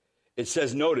 It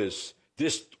says, notice,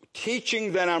 this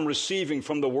teaching that I'm receiving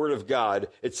from the Word of God,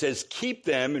 it says, keep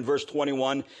them, in verse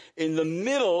 21, in the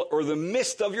middle or the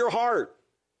midst of your heart.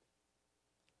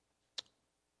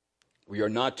 We are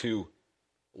not to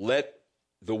let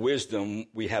the wisdom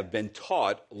we have been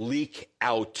taught leak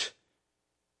out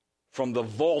from the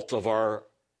vault of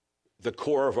the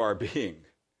core of our being.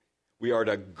 We are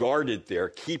to guard it there,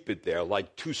 keep it there,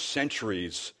 like 2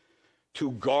 centuries,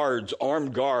 2 guards,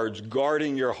 armed guards,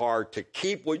 guarding your heart to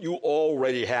keep what you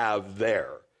already have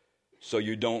there so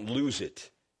you don't lose it.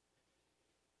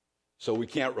 So we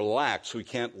can't relax. We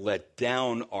can't let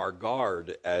down our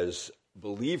guard as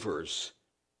believers.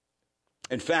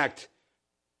 In fact,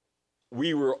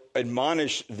 we were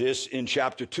admonished this in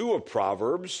chapter 2 of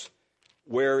Proverbs,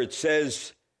 where it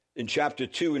says in chapter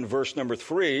 2 in verse number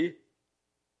 3,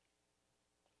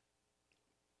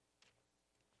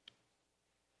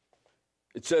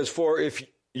 it says, for if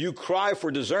you cry for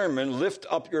discernment, lift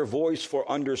up your voice for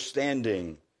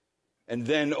understanding. And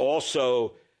then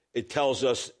also it tells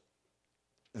us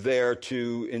there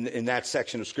to, in that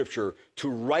section of Scripture, to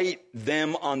write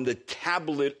them on the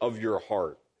tablet of your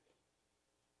heart.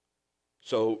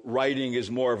 So writing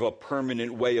is more of a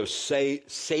permanent way of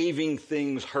saving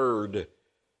things heard.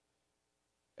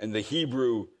 And the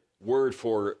Hebrew word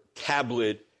for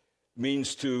tablet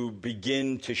means to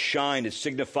begin to shine. It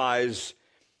signifies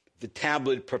the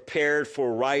tablet prepared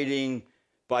for writing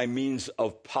by means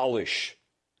of polish.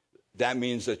 That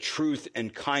means that truth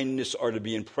and kindness are to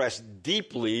be impressed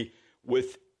deeply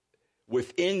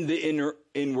within the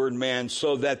inward man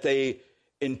so that they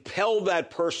impel that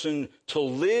person to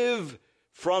live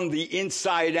from the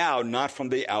inside out, not from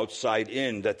the outside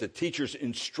in. That the teacher's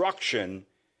instruction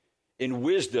in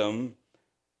wisdom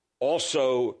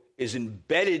also is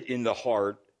embedded in the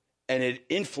heart, and it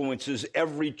influences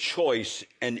every choice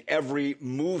and every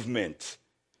movement.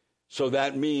 So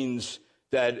that means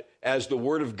that as the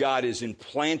Word of God is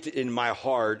implanted in my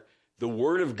heart, the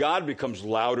word of God becomes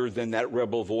louder than that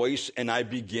rebel voice, and I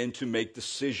begin to make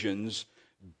decisions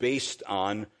based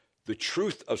on the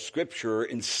truth of Scripture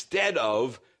instead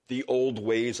of the old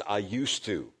ways I used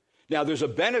to. Now, there's a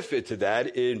benefit to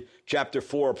that in chapter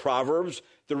 4 of Proverbs.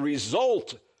 The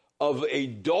result of a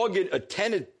dogged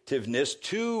attentiveness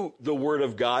to the word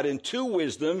of God and to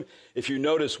wisdom, if you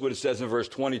notice what it says in verse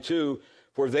 22,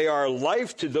 for they are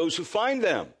life to those who find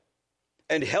them,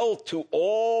 and health to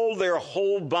all their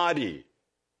whole body.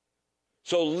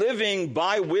 So living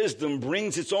by wisdom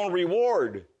brings its own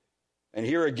reward. And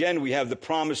here again, we have the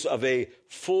promise of a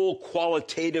full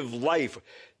qualitative life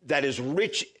that is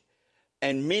rich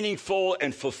and meaningful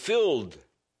and fulfilled.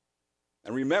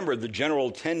 And remember, the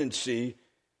general tendency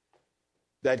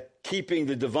that keeping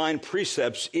the divine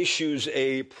precepts issues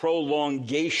a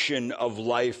prolongation of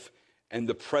life and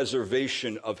the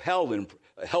preservation of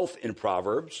health in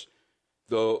Proverbs.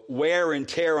 The wear and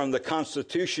tear on the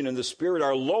constitution and the spirit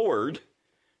are lowered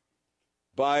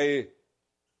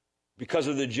because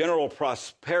of the general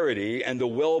prosperity and the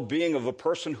well-being of a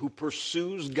person who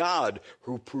pursues God,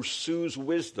 who pursues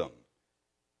wisdom.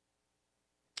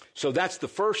 So that's the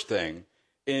first thing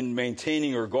in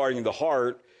maintaining or guarding the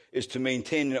heart, is to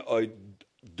maintain a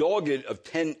dogged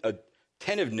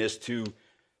attentiveness to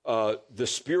the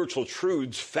spiritual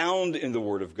truths found in the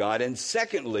Word of God. And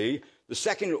secondly, the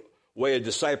second way a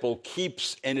disciple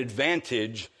keeps an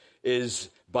advantage is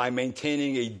by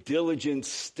maintaining a diligent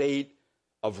state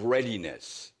of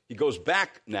readiness. He goes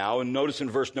back now, and notice in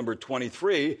verse number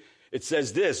 23, it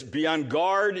says this, be on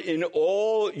guard in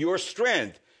all your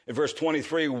strength. In verse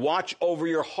 23, watch over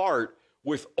your heart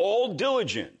with all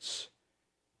diligence.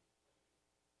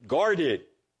 Guard it.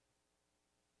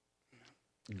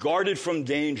 Guard it from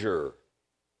danger.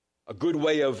 A good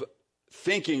way of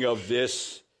thinking of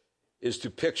this is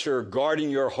to picture guarding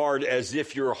your heart as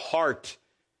if your heart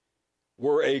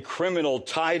were a criminal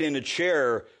tied in a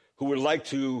chair who would like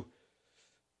to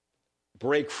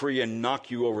break free and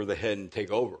knock you over the head and take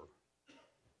over.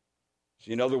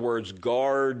 So in other words,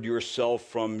 guard yourself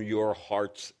from your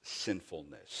heart's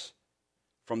sinfulness,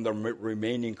 from the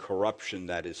remaining corruption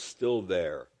that is still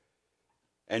there.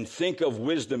 And think of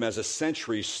wisdom as a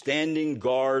sentry standing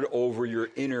guard over your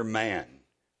inner man.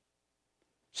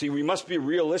 See, we must be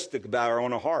realistic about our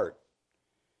own heart.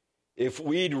 If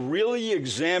we'd really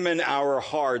examine our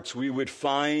hearts, we would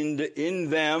find in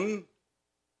them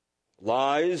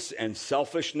lies and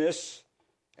selfishness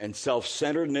and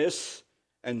self-centeredness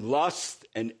and lust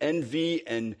and envy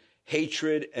and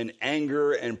hatred and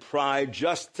anger and pride,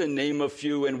 just to name a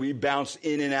few, and we bounce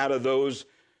in and out of those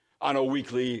on a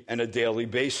weekly and a daily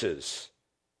basis.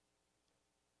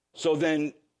 So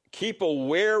then keep a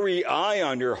wary eye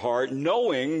on your heart,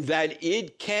 knowing that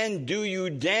it can do you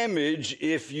damage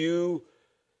if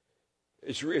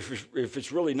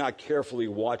it's really not carefully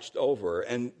watched over.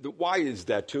 And why is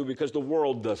that too? Because the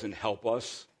world doesn't help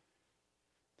us.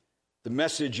 The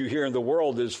message you hear in the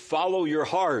world is follow your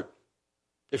heart.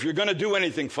 If you're going to do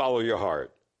anything, follow your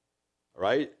heart.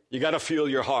 Right? You got to feel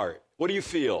your heart. What do you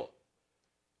feel?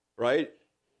 Right?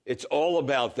 It's all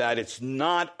about that. It's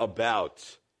not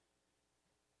about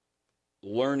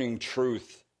learning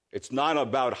truth. It's not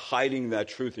about hiding that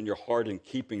truth in your heart and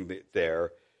keeping it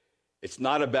there. It's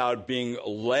not about being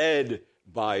led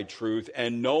by truth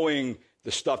and knowing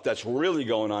the stuff that's really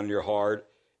going on in your heart.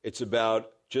 It's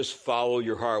about just follow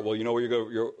your heart. Well, you know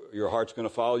where your heart's going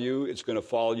to follow you? It's going to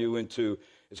follow you into,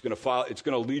 it's going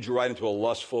to lead you right into a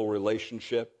lustful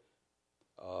relationship.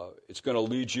 It's going to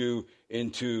lead you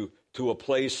into a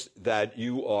place that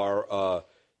you are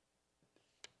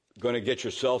going to get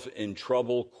yourself in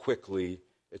trouble quickly.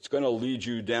 It's going to lead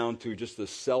you down to just a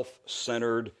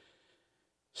self-centered,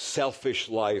 selfish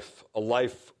life, a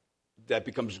life that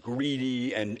becomes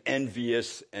greedy and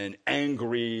envious and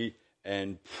angry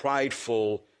and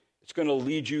prideful. It's going to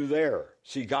lead you there.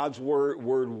 See, God's word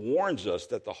warns us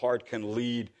that the heart can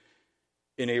lead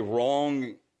to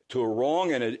a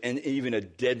wrong and even a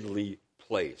deadly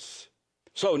place.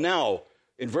 So now,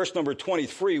 in verse number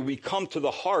 23, we come to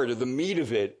the heart of the meat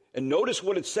of it, and notice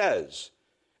what it says.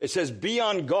 It says, be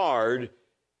on guard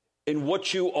in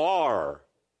what you are.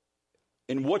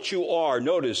 In what you are.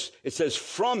 Notice, it says,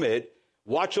 from it,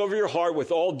 watch over your heart with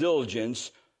all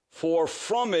diligence, for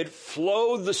from it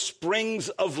flow the springs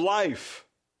of life.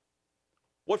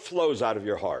 What flows out of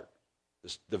your heart?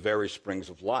 The very springs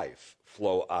of life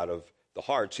flow out of the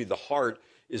heart. See, the heart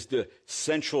is the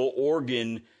central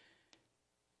organ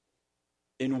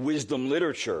in wisdom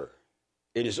literature.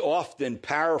 It is often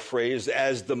paraphrased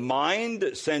as the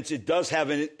mind, since it does have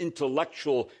an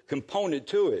intellectual component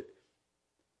to it.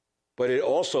 but it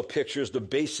also pictures the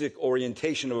basic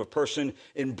orientation of a person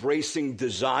embracing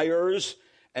desires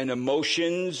and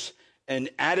emotions and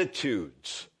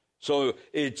attitudes. So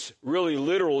it's really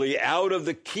literally out of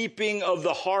the keeping of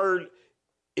the heart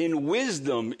in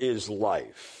wisdom is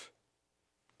life.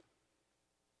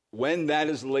 When that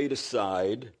is laid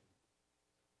aside,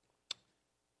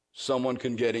 someone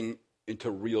can get into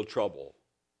real trouble.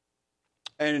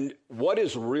 And what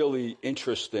is really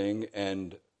interesting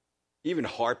and even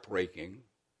heartbreaking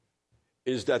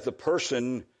is that the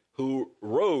person who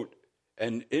wrote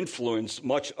and influenced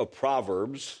much of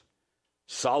Proverbs,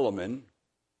 Solomon,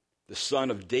 the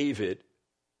son of David,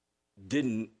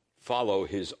 didn't follow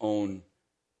his own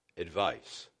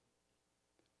advice.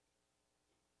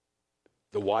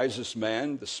 The wisest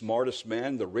man, the smartest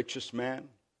man, the richest man,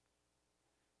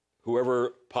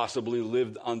 whoever possibly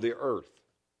lived on the earth,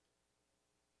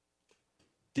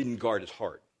 didn't guard his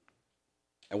heart.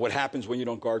 And what happens when you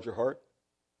don't guard your heart?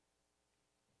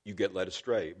 You get led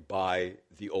astray by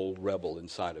the old rebel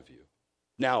inside of you.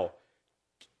 Now,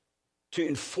 to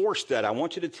enforce that, I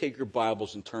want you to take your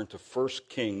Bibles and turn to 1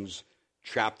 Kings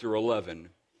chapter 11,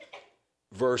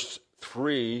 verse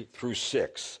 3 through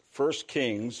 6. 1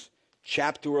 Kings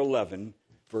chapter 11,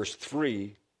 verse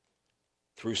 3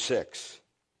 through 6.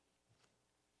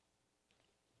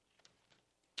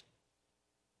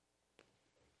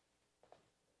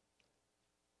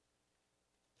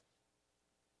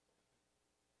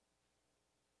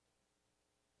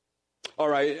 All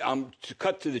right, to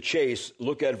cut to the chase,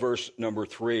 look at verse number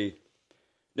 3.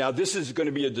 Now, this is going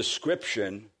to be a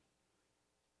description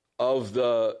of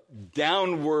the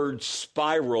downward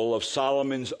spiral of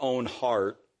Solomon's own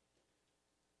heart.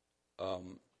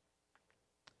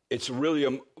 It's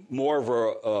really more of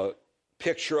a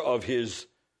picture of his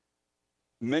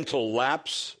mental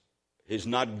lapse, his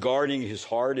not guarding his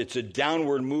heart. It's a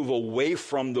downward move away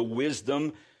from the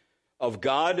wisdom of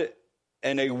God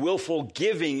and a willful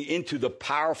giving into the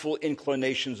powerful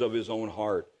inclinations of his own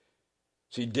heart.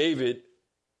 See, David,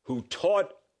 who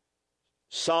taught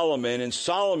Solomon, and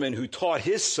Solomon, who taught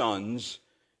his sons,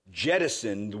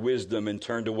 jettisoned wisdom and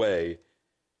turned away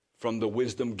from the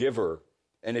wisdom giver.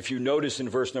 And if you notice in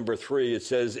verse number 3, it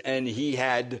says, and he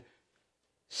had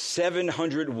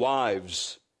 700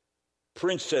 wives,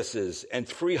 princesses, and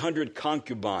 300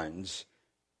 concubines,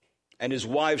 and his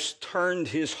wives turned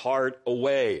his heart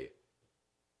away.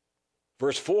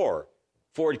 Verse 4,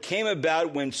 for it came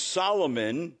about when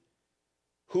Solomon,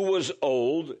 who was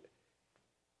old,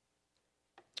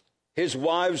 his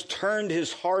wives turned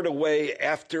his heart away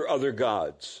after other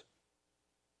gods.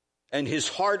 And his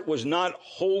heart was not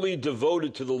wholly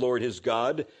devoted to the Lord his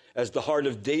God, as the heart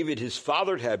of David his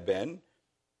father had been,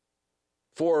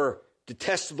 for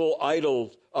detestable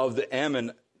idols of the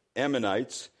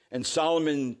Ammonites. And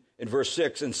Solomon, in verse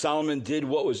 6, and Solomon did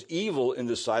what was evil in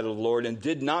the sight of the Lord and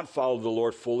did not follow the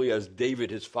Lord fully as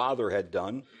David his father had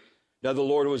done. Now the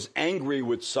Lord was angry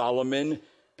with Solomon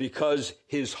because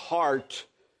his heart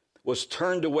was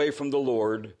turned away from the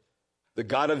Lord, the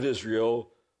God of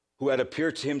Israel, who had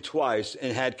appeared to him twice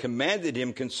and had commanded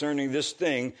him concerning this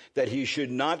thing, that he should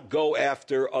not go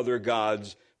after other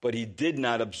gods, but he did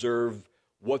not observe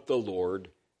what the Lord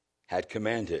had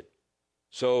commanded.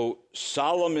 So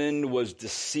Solomon was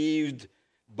deceived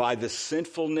by the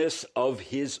sinfulness of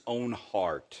his own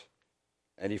heart,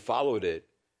 and he followed it.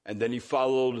 And then he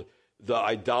followed the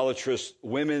idolatrous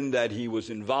women that he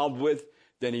was involved with.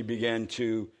 Then he began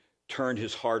to turn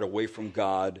his heart away from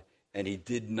God, and he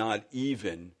did not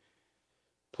even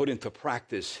put into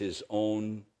practice his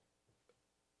own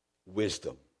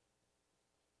wisdom.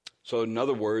 So in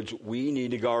other words, we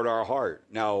need to guard our heart.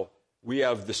 Now, we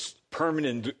have this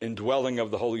permanent indwelling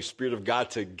of the Holy Spirit of God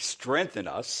to strengthen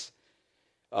us,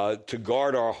 to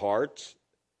guard our hearts.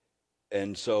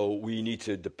 And so we need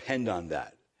to depend on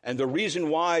that. And the reason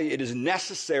why it is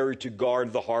necessary to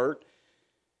guard the heart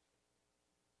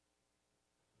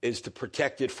is to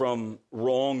protect it from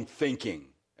wrong thinking,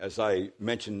 as I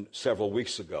mentioned several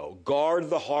weeks ago. Guard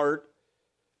the heart,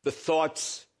 the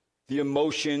thoughts, the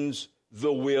emotions,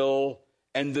 the will,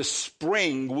 and the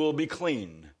spring will be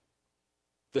clean.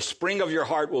 The spring of your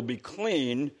heart will be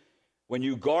clean when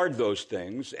you guard those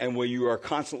things and when you are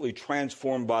constantly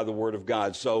transformed by the Word of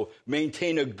God. So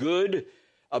maintain a good,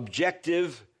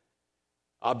 objective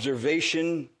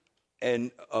observation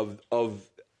and of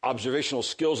observational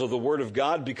skills of the Word of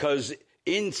God, because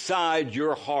inside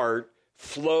your heart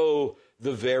flow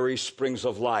the very springs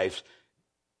of life.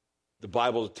 The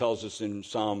Bible tells us in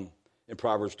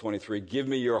Proverbs 23, give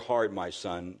me your heart, my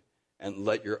son, and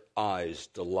let your eyes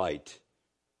delight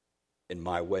in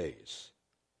my ways.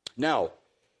 Now,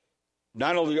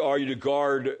 not only are you to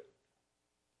guard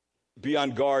be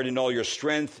on guard in all your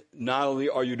strength. Not only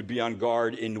are you to be on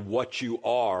guard in what you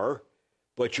are,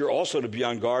 but you're also to be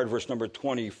on guard, verse number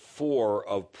 24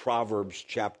 of Proverbs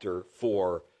chapter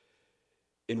 4,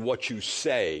 in what you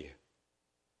say.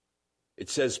 It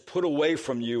says, put away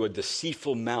from you a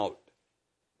deceitful mouth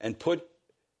and put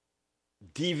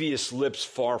devious lips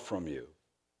far from you.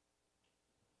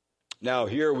 Now,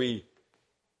 here we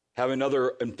have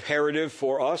another imperative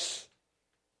for us.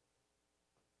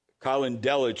 Colin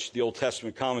Delich, the Old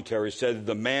Testament commentary, said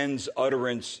the man's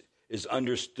utterance is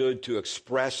understood to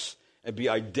express and be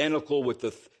identical with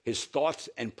his thoughts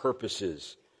and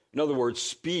purposes. In other words,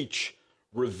 speech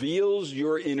reveals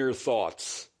your inner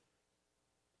thoughts.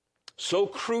 So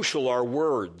crucial are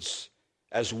words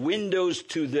as windows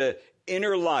to the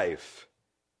inner life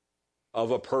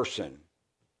of a person.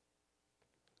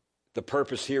 The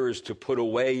purpose here is to put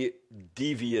away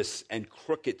devious and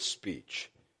crooked speech,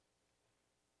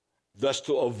 thus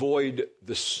to avoid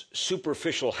the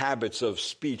superficial habits of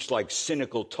speech like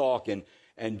cynical talk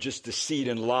and just deceit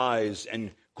and lies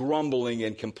and grumbling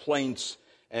and complaints,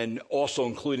 and also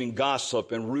including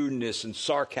gossip and rudeness and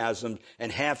sarcasm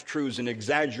and half-truths and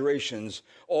exaggerations.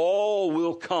 All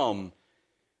will come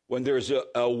when there's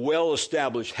a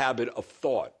well-established habit of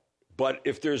thought. But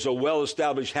if there's a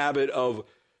well-established habit of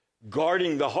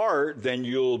guarding the heart, then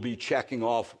you'll be checking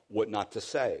off what not to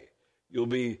say. You'll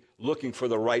be looking for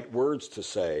the right words to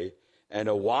say, and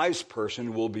a wise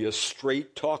person will be a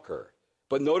straight talker.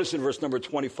 But notice in verse number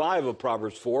 25 of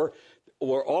Proverbs 4,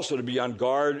 we're also to be on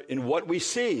guard in what we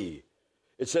see.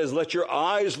 It says, let your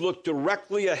eyes look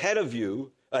directly ahead,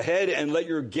 and let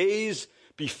your gaze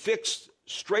be fixed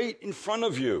straight in front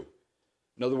of you.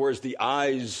 In other words, the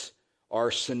eyes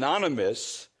are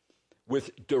synonymous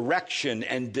with direction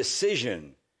and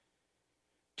decision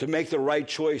to make the right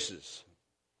choices.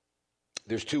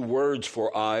 There's two words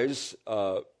for eyes.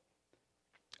 A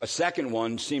second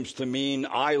one seems to mean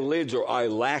eyelids or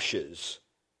eyelashes.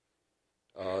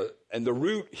 And the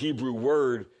root Hebrew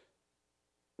word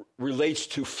relates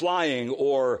to flying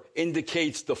or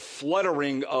indicates the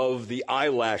fluttering of the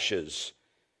eyelashes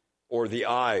or the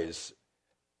eyes.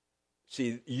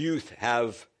 See, youth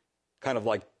have kind of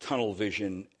like tunnel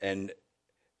vision, and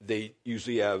they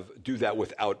usually do that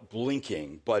without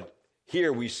blinking. But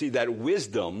here we see that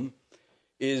wisdom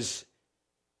is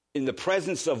in the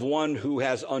presence of one who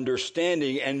has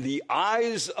understanding, and the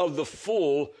eyes of the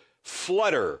fool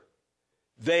flutter.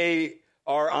 They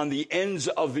are on the ends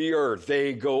of the earth.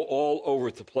 They go all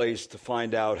over the place to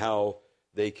find out how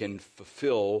they can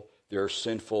fulfill their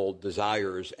sinful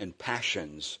desires and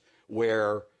passions,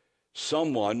 where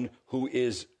someone who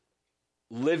is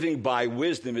living by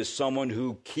wisdom is someone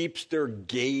who keeps their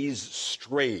gaze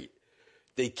straight.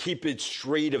 They keep it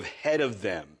straight ahead of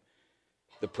them.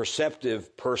 The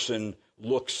perceptive person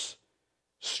looks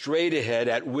straight ahead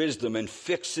at wisdom and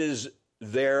fixes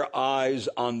their eyes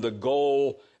on the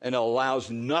goal and allows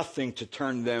nothing to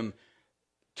turn them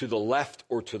to the left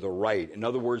or to the right. In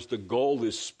other words, the goal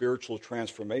is spiritual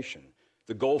transformation.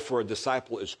 The goal for a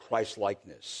disciple is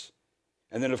Christ-likeness.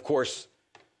 And then, of course,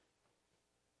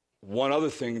 one other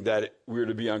thing that we're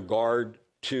to be on guard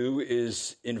to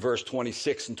is in verse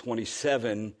 26 and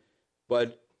 27,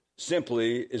 but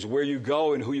simply is where you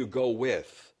go and who you go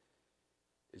with.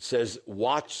 It says,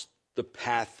 watch the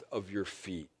path of your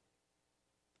feet.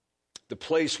 The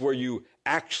place where you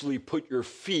actually put your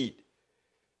feet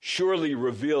surely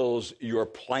reveals your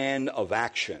plan of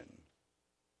action.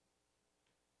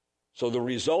 So the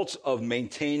results of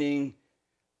maintaining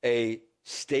a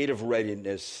state of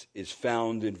readiness is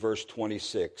found in verse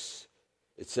 26.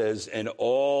 It says, and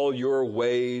all your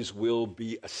ways will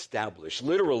be established.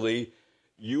 Literally,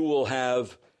 you will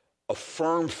have a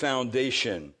firm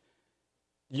foundation.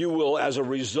 You will, as a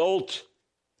result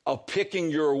of picking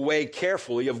your way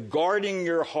carefully, of guarding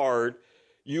your heart,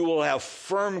 you will have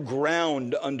firm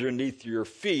ground underneath your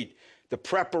feet. The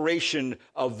preparation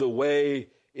of the way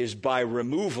is by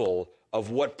removal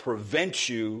of what prevents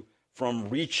you from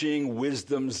reaching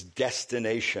wisdom's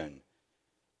destination.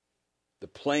 The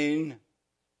plain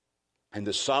and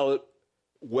the solid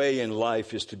way in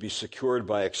life is to be secured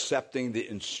by accepting the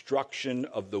instruction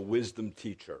of the wisdom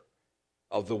teacher,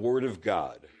 of the Word of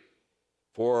God.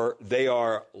 For they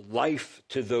are life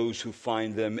to those who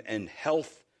find them and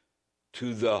health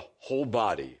to the whole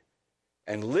body.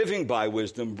 And living by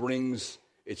wisdom brings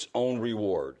its own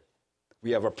reward.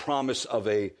 We have a promise of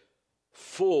a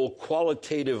full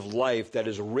qualitative life that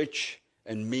is rich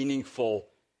and meaningful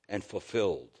and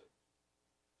fulfilled.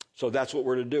 So that's what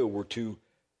we're to do. We're to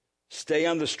stay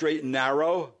on the straight and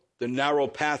narrow, the narrow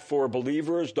path for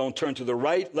believers. Don't turn to the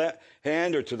right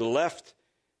hand or to the left.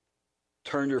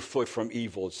 Turn your foot from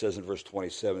evil, it says in verse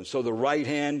 27. So the right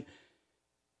hand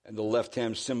and the left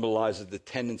hand symbolizes the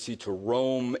tendency to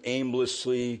roam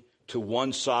aimlessly to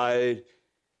one side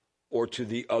or to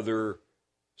the other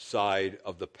side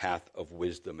of the path of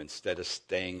wisdom instead of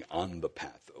staying on the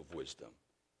path of wisdom.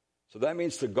 So that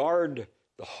means to guard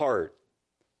the heart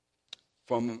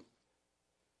from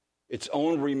its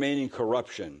own remaining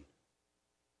corruption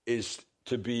is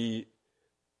to be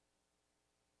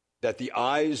that the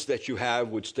eyes that you have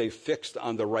would stay fixed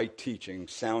on the right teaching,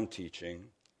 sound teaching,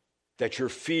 that your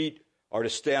feet are to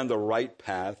stay on the right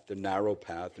path, the narrow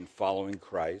path, in following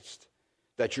Christ,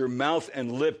 that your mouth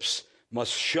and lips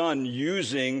must shun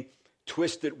using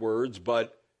twisted words,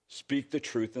 but speak the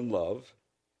truth in love.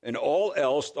 And all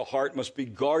else, the heart must be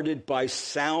guarded by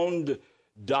sound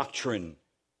doctrine.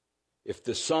 If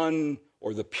the son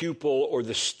or the pupil or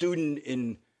the student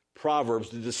in Proverbs,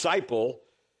 the disciple,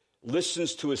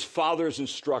 listens to his father's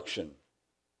instruction,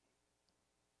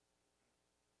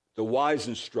 the wise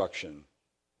instruction,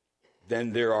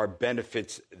 then there are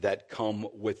benefits that come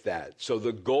with that. So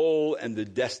the goal and the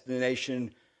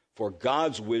destination for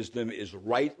God's wisdom is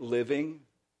right living,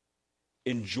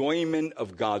 enjoyment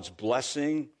of God's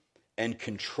blessing, and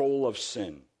control of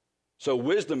sin. So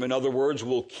wisdom, in other words,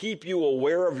 will keep you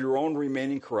aware of your own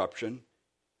remaining corruption.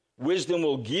 Wisdom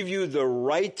will give you the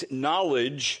right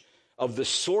knowledge of the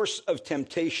source of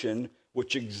temptation,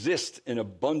 which exists in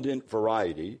abundant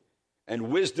variety. And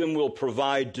wisdom will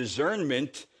provide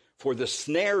discernment for the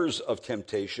snares of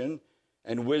temptation,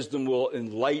 and wisdom will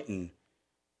enlighten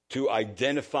to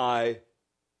identify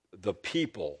the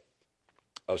people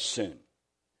of sin.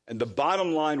 And the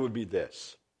bottom line would be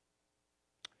this,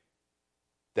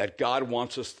 that God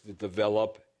wants us to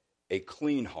develop a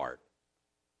clean heart.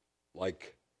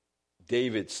 Like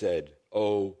David said,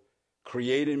 "Oh,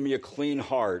 create in me a clean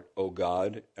heart, O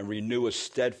God, and renew a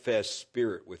steadfast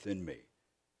spirit within me."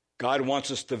 God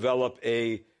wants us to develop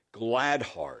a glad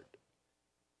heart.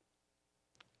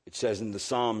 It says in the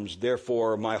Psalms,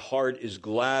 "Therefore my heart is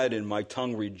glad and my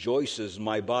tongue rejoices.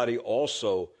 My body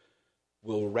also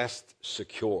will rest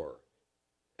secure."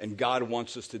 And God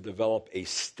wants us to develop a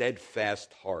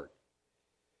steadfast heart.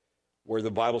 Where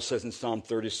the Bible says in Psalm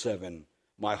 37,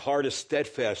 "My heart is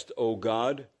steadfast, O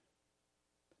God.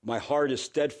 My heart is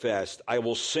steadfast. I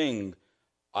will sing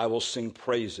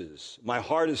praises. My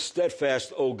heart is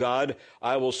steadfast, O God.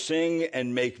 I will sing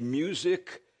and make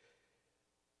music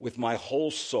with my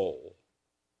whole soul."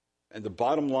 And the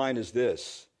bottom line is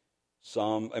this,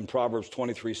 Proverbs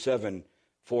 23:7,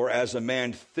 "For as a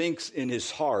man thinks in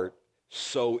his heart,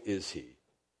 so is he."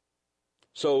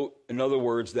 So, in other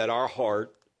words, that our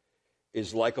heart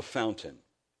is like a fountain.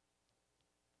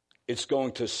 It's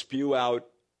going to spew out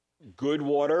good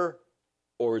water,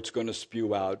 or it's going to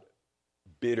spew out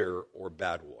bitter or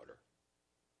bad water.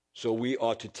 So we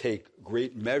ought to take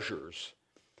great measures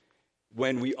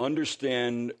when we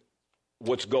understand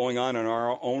what's going on in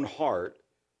our own heart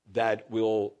that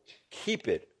will keep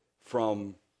it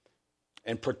from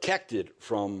and protect it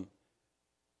from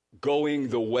going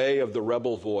the way of the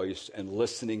rebel voice and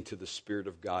listening to the Spirit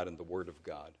of God and the Word of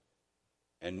God.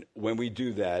 And when we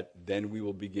do that, then we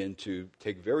will begin to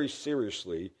take very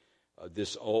seriously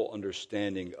this whole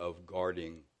understanding of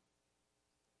guarding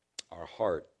our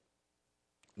heart.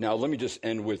 Now, let me just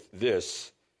end with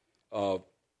this.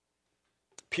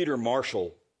 Peter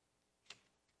Marshall,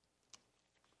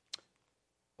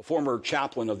 a former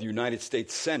chaplain of the United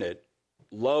States Senate,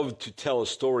 loved to tell a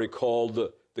story called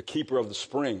The Keeper of the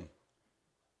Spring.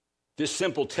 This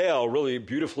simple tale really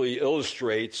beautifully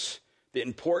illustrates the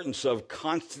importance of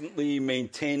constantly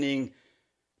maintaining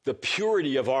the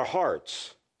purity of our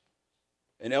hearts.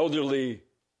 An elderly,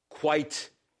 quiet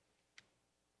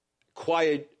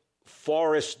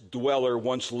forest dweller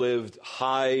once lived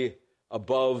high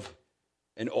above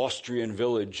an Austrian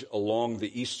village along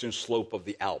the eastern slope of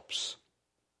the Alps.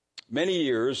 Many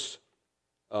years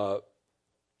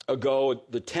ago,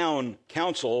 the town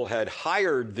council had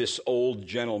hired this old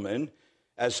gentleman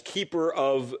as keeper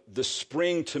of the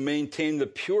spring to maintain the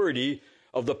purity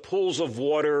of the pools of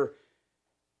water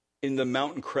in the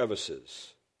mountain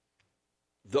crevices.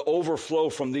 The overflow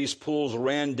from these pools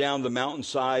ran down the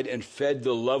mountainside and fed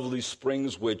the lovely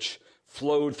springs which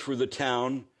flowed through the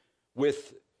town.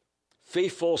 With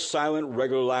faithful, silent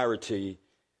regularity,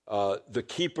 the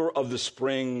keeper of the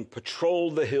spring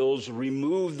patrolled the hills,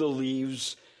 removed the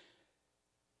leaves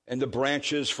and the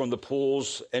branches from the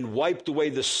pools, and wiped away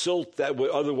the silt that would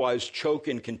otherwise choke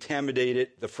and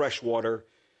contaminate the fresh water.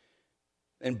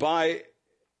 And by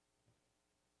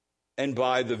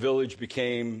the village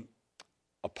became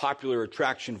a popular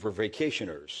attraction for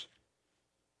vacationers.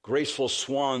 Graceful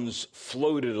swans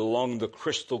floated along the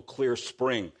crystal clear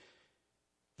spring.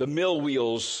 The mill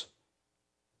wheels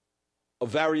of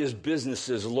various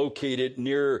businesses located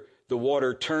near the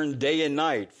water turned day and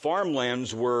night.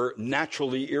 Farmlands were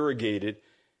naturally irrigated,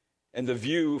 and the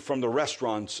view from the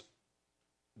restaurants,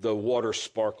 the water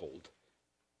sparkled.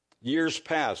 Years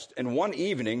passed, and one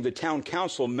evening the town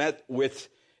council met with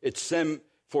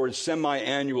for its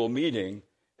semi-annual meeting,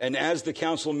 and as the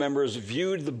council members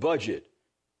viewed the budget,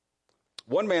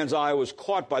 one man's eye was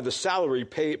caught by the salary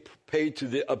paid to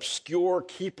the obscure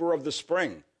keeper of the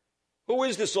spring. "Who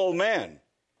is this old man?"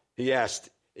 he asked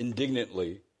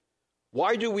indignantly.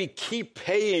 "Why do we keep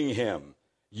paying him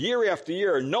year after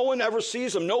year? No one ever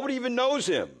sees him. Nobody even knows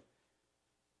him.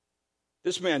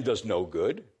 This man does no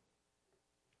good.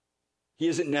 He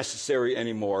isn't necessary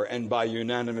anymore." And by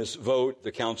unanimous vote,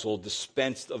 the council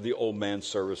dispensed of the old man's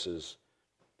services.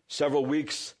 Several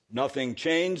weeks, nothing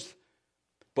changed.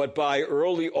 But by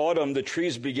early autumn, the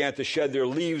trees began to shed their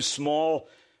leaves. Small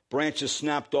branches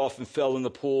snapped off and fell in the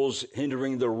pools,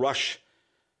 hindering the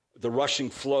rushing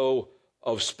flow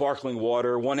of sparkling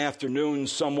water. One afternoon,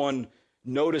 someone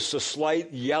noticed a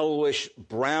slight yellowish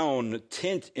brown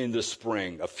tint in the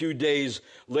spring. A few days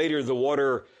later, the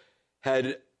water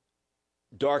had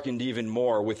darkened even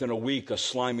more. Within a week, a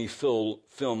slimy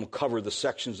film covered the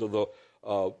sections of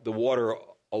the water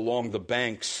along the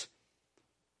banks,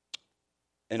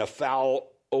 and a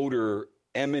foul odor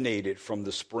emanated from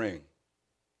the spring.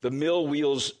 The mill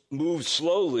wheels moved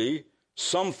slowly.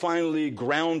 Some finally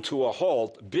ground to a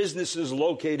halt. Businesses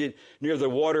located near the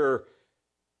water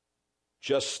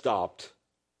just stopped.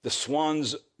 The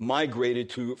swans migrated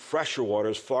to fresher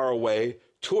waters far away.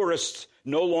 Tourists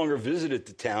no longer visited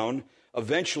the town.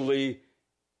 Eventually,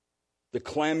 the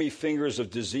clammy fingers of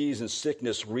disease and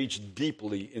sickness reached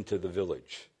deeply into the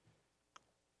village.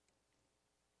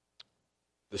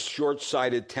 The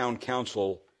short-sighted town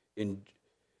council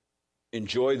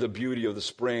enjoyed the beauty of the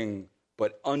spring,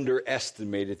 but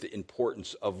underestimated the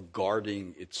importance of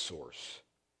guarding its source.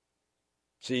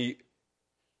 See,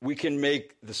 we can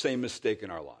make the same mistake in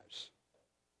our lives.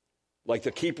 Like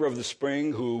the keeper of the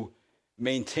spring who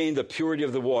maintained the purity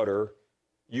of the water,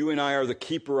 you and I are the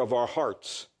keeper of our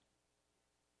hearts.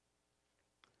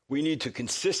 We need to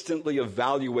consistently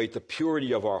evaluate the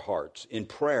purity of our hearts in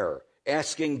prayer,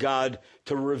 asking God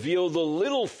to reveal the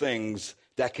little things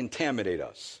that contaminate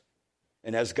us.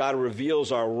 And as God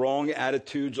reveals our wrong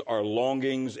attitudes, our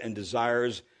longings and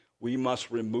desires, we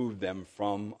must remove them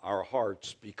from our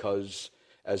hearts because,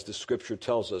 as the scripture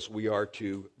tells us, we are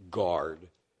to guard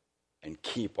and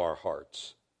keep our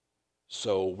hearts.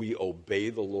 So we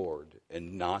obey the Lord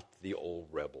and not the old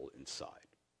rebel inside.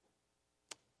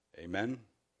 Amen?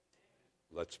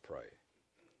 Let's pray.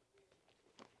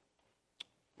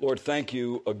 Lord, thank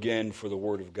you again for the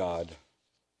word of God.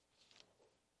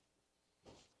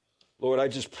 Lord, I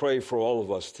just pray for all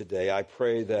of us today. I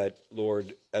pray that,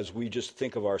 Lord, as we just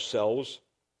think of ourselves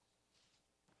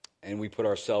and we put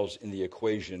ourselves in the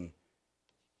equation,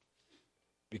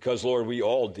 because, Lord, we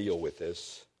all deal with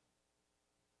this.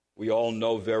 We all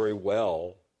know very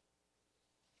well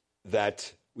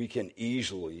that we can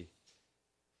easily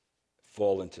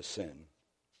fall into sin.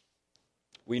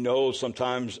 We know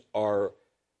sometimes our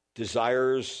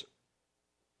desires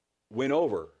win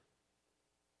over,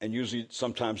 and usually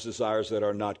sometimes desires that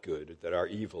are not good, that are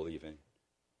evil even.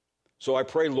 So I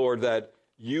pray, Lord, that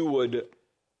you would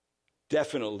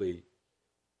definitely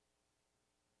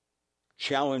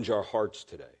challenge our hearts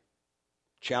today,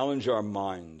 challenge our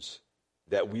minds,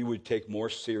 that we would take more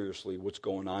seriously what's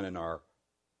going on in our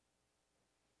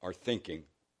thinking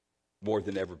more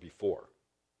than ever before.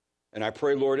 And I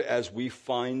pray, Lord, as we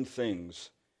find things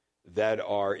that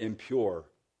are impure,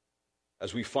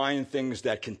 as we find things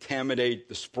that contaminate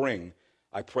the spring,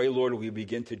 I pray, Lord, we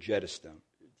begin to jettison them,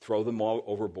 throw them all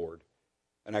overboard.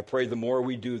 And I pray the more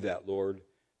we do that, Lord,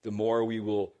 the more we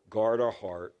will guard our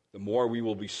heart, the more we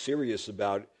will be serious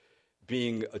about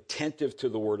being attentive to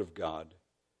the Word of God,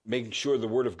 making sure the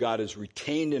Word of God is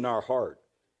retained in our heart.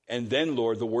 And then,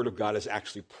 Lord, the Word of God is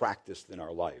actually practiced in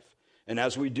our life. And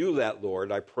as we do that,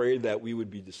 Lord, I pray that we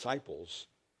would be disciples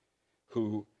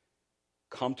who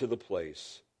come to the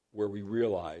place where we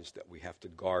realize that we have to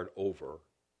guard over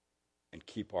and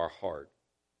keep our heart.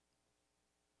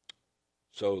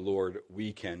 So, Lord,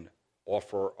 we can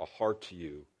offer a heart to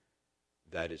you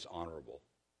that is honorable.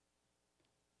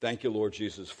 Thank you, Lord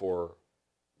Jesus, for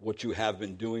what you have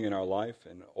been doing in our life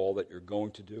and all that you're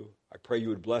going to do. I pray you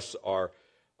would bless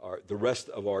the rest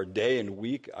of our day and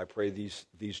week. I pray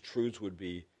these truths would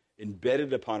be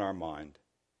embedded upon our mind.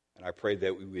 And I pray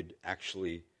that we would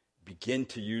actually begin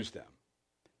to use them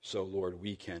so, Lord,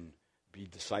 we can be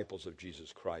disciples of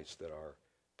Jesus Christ that are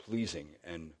pleasing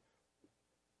and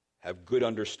have good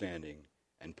understanding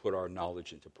and put our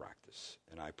knowledge into practice.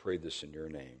 And I pray this in your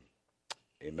name.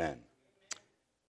 Amen.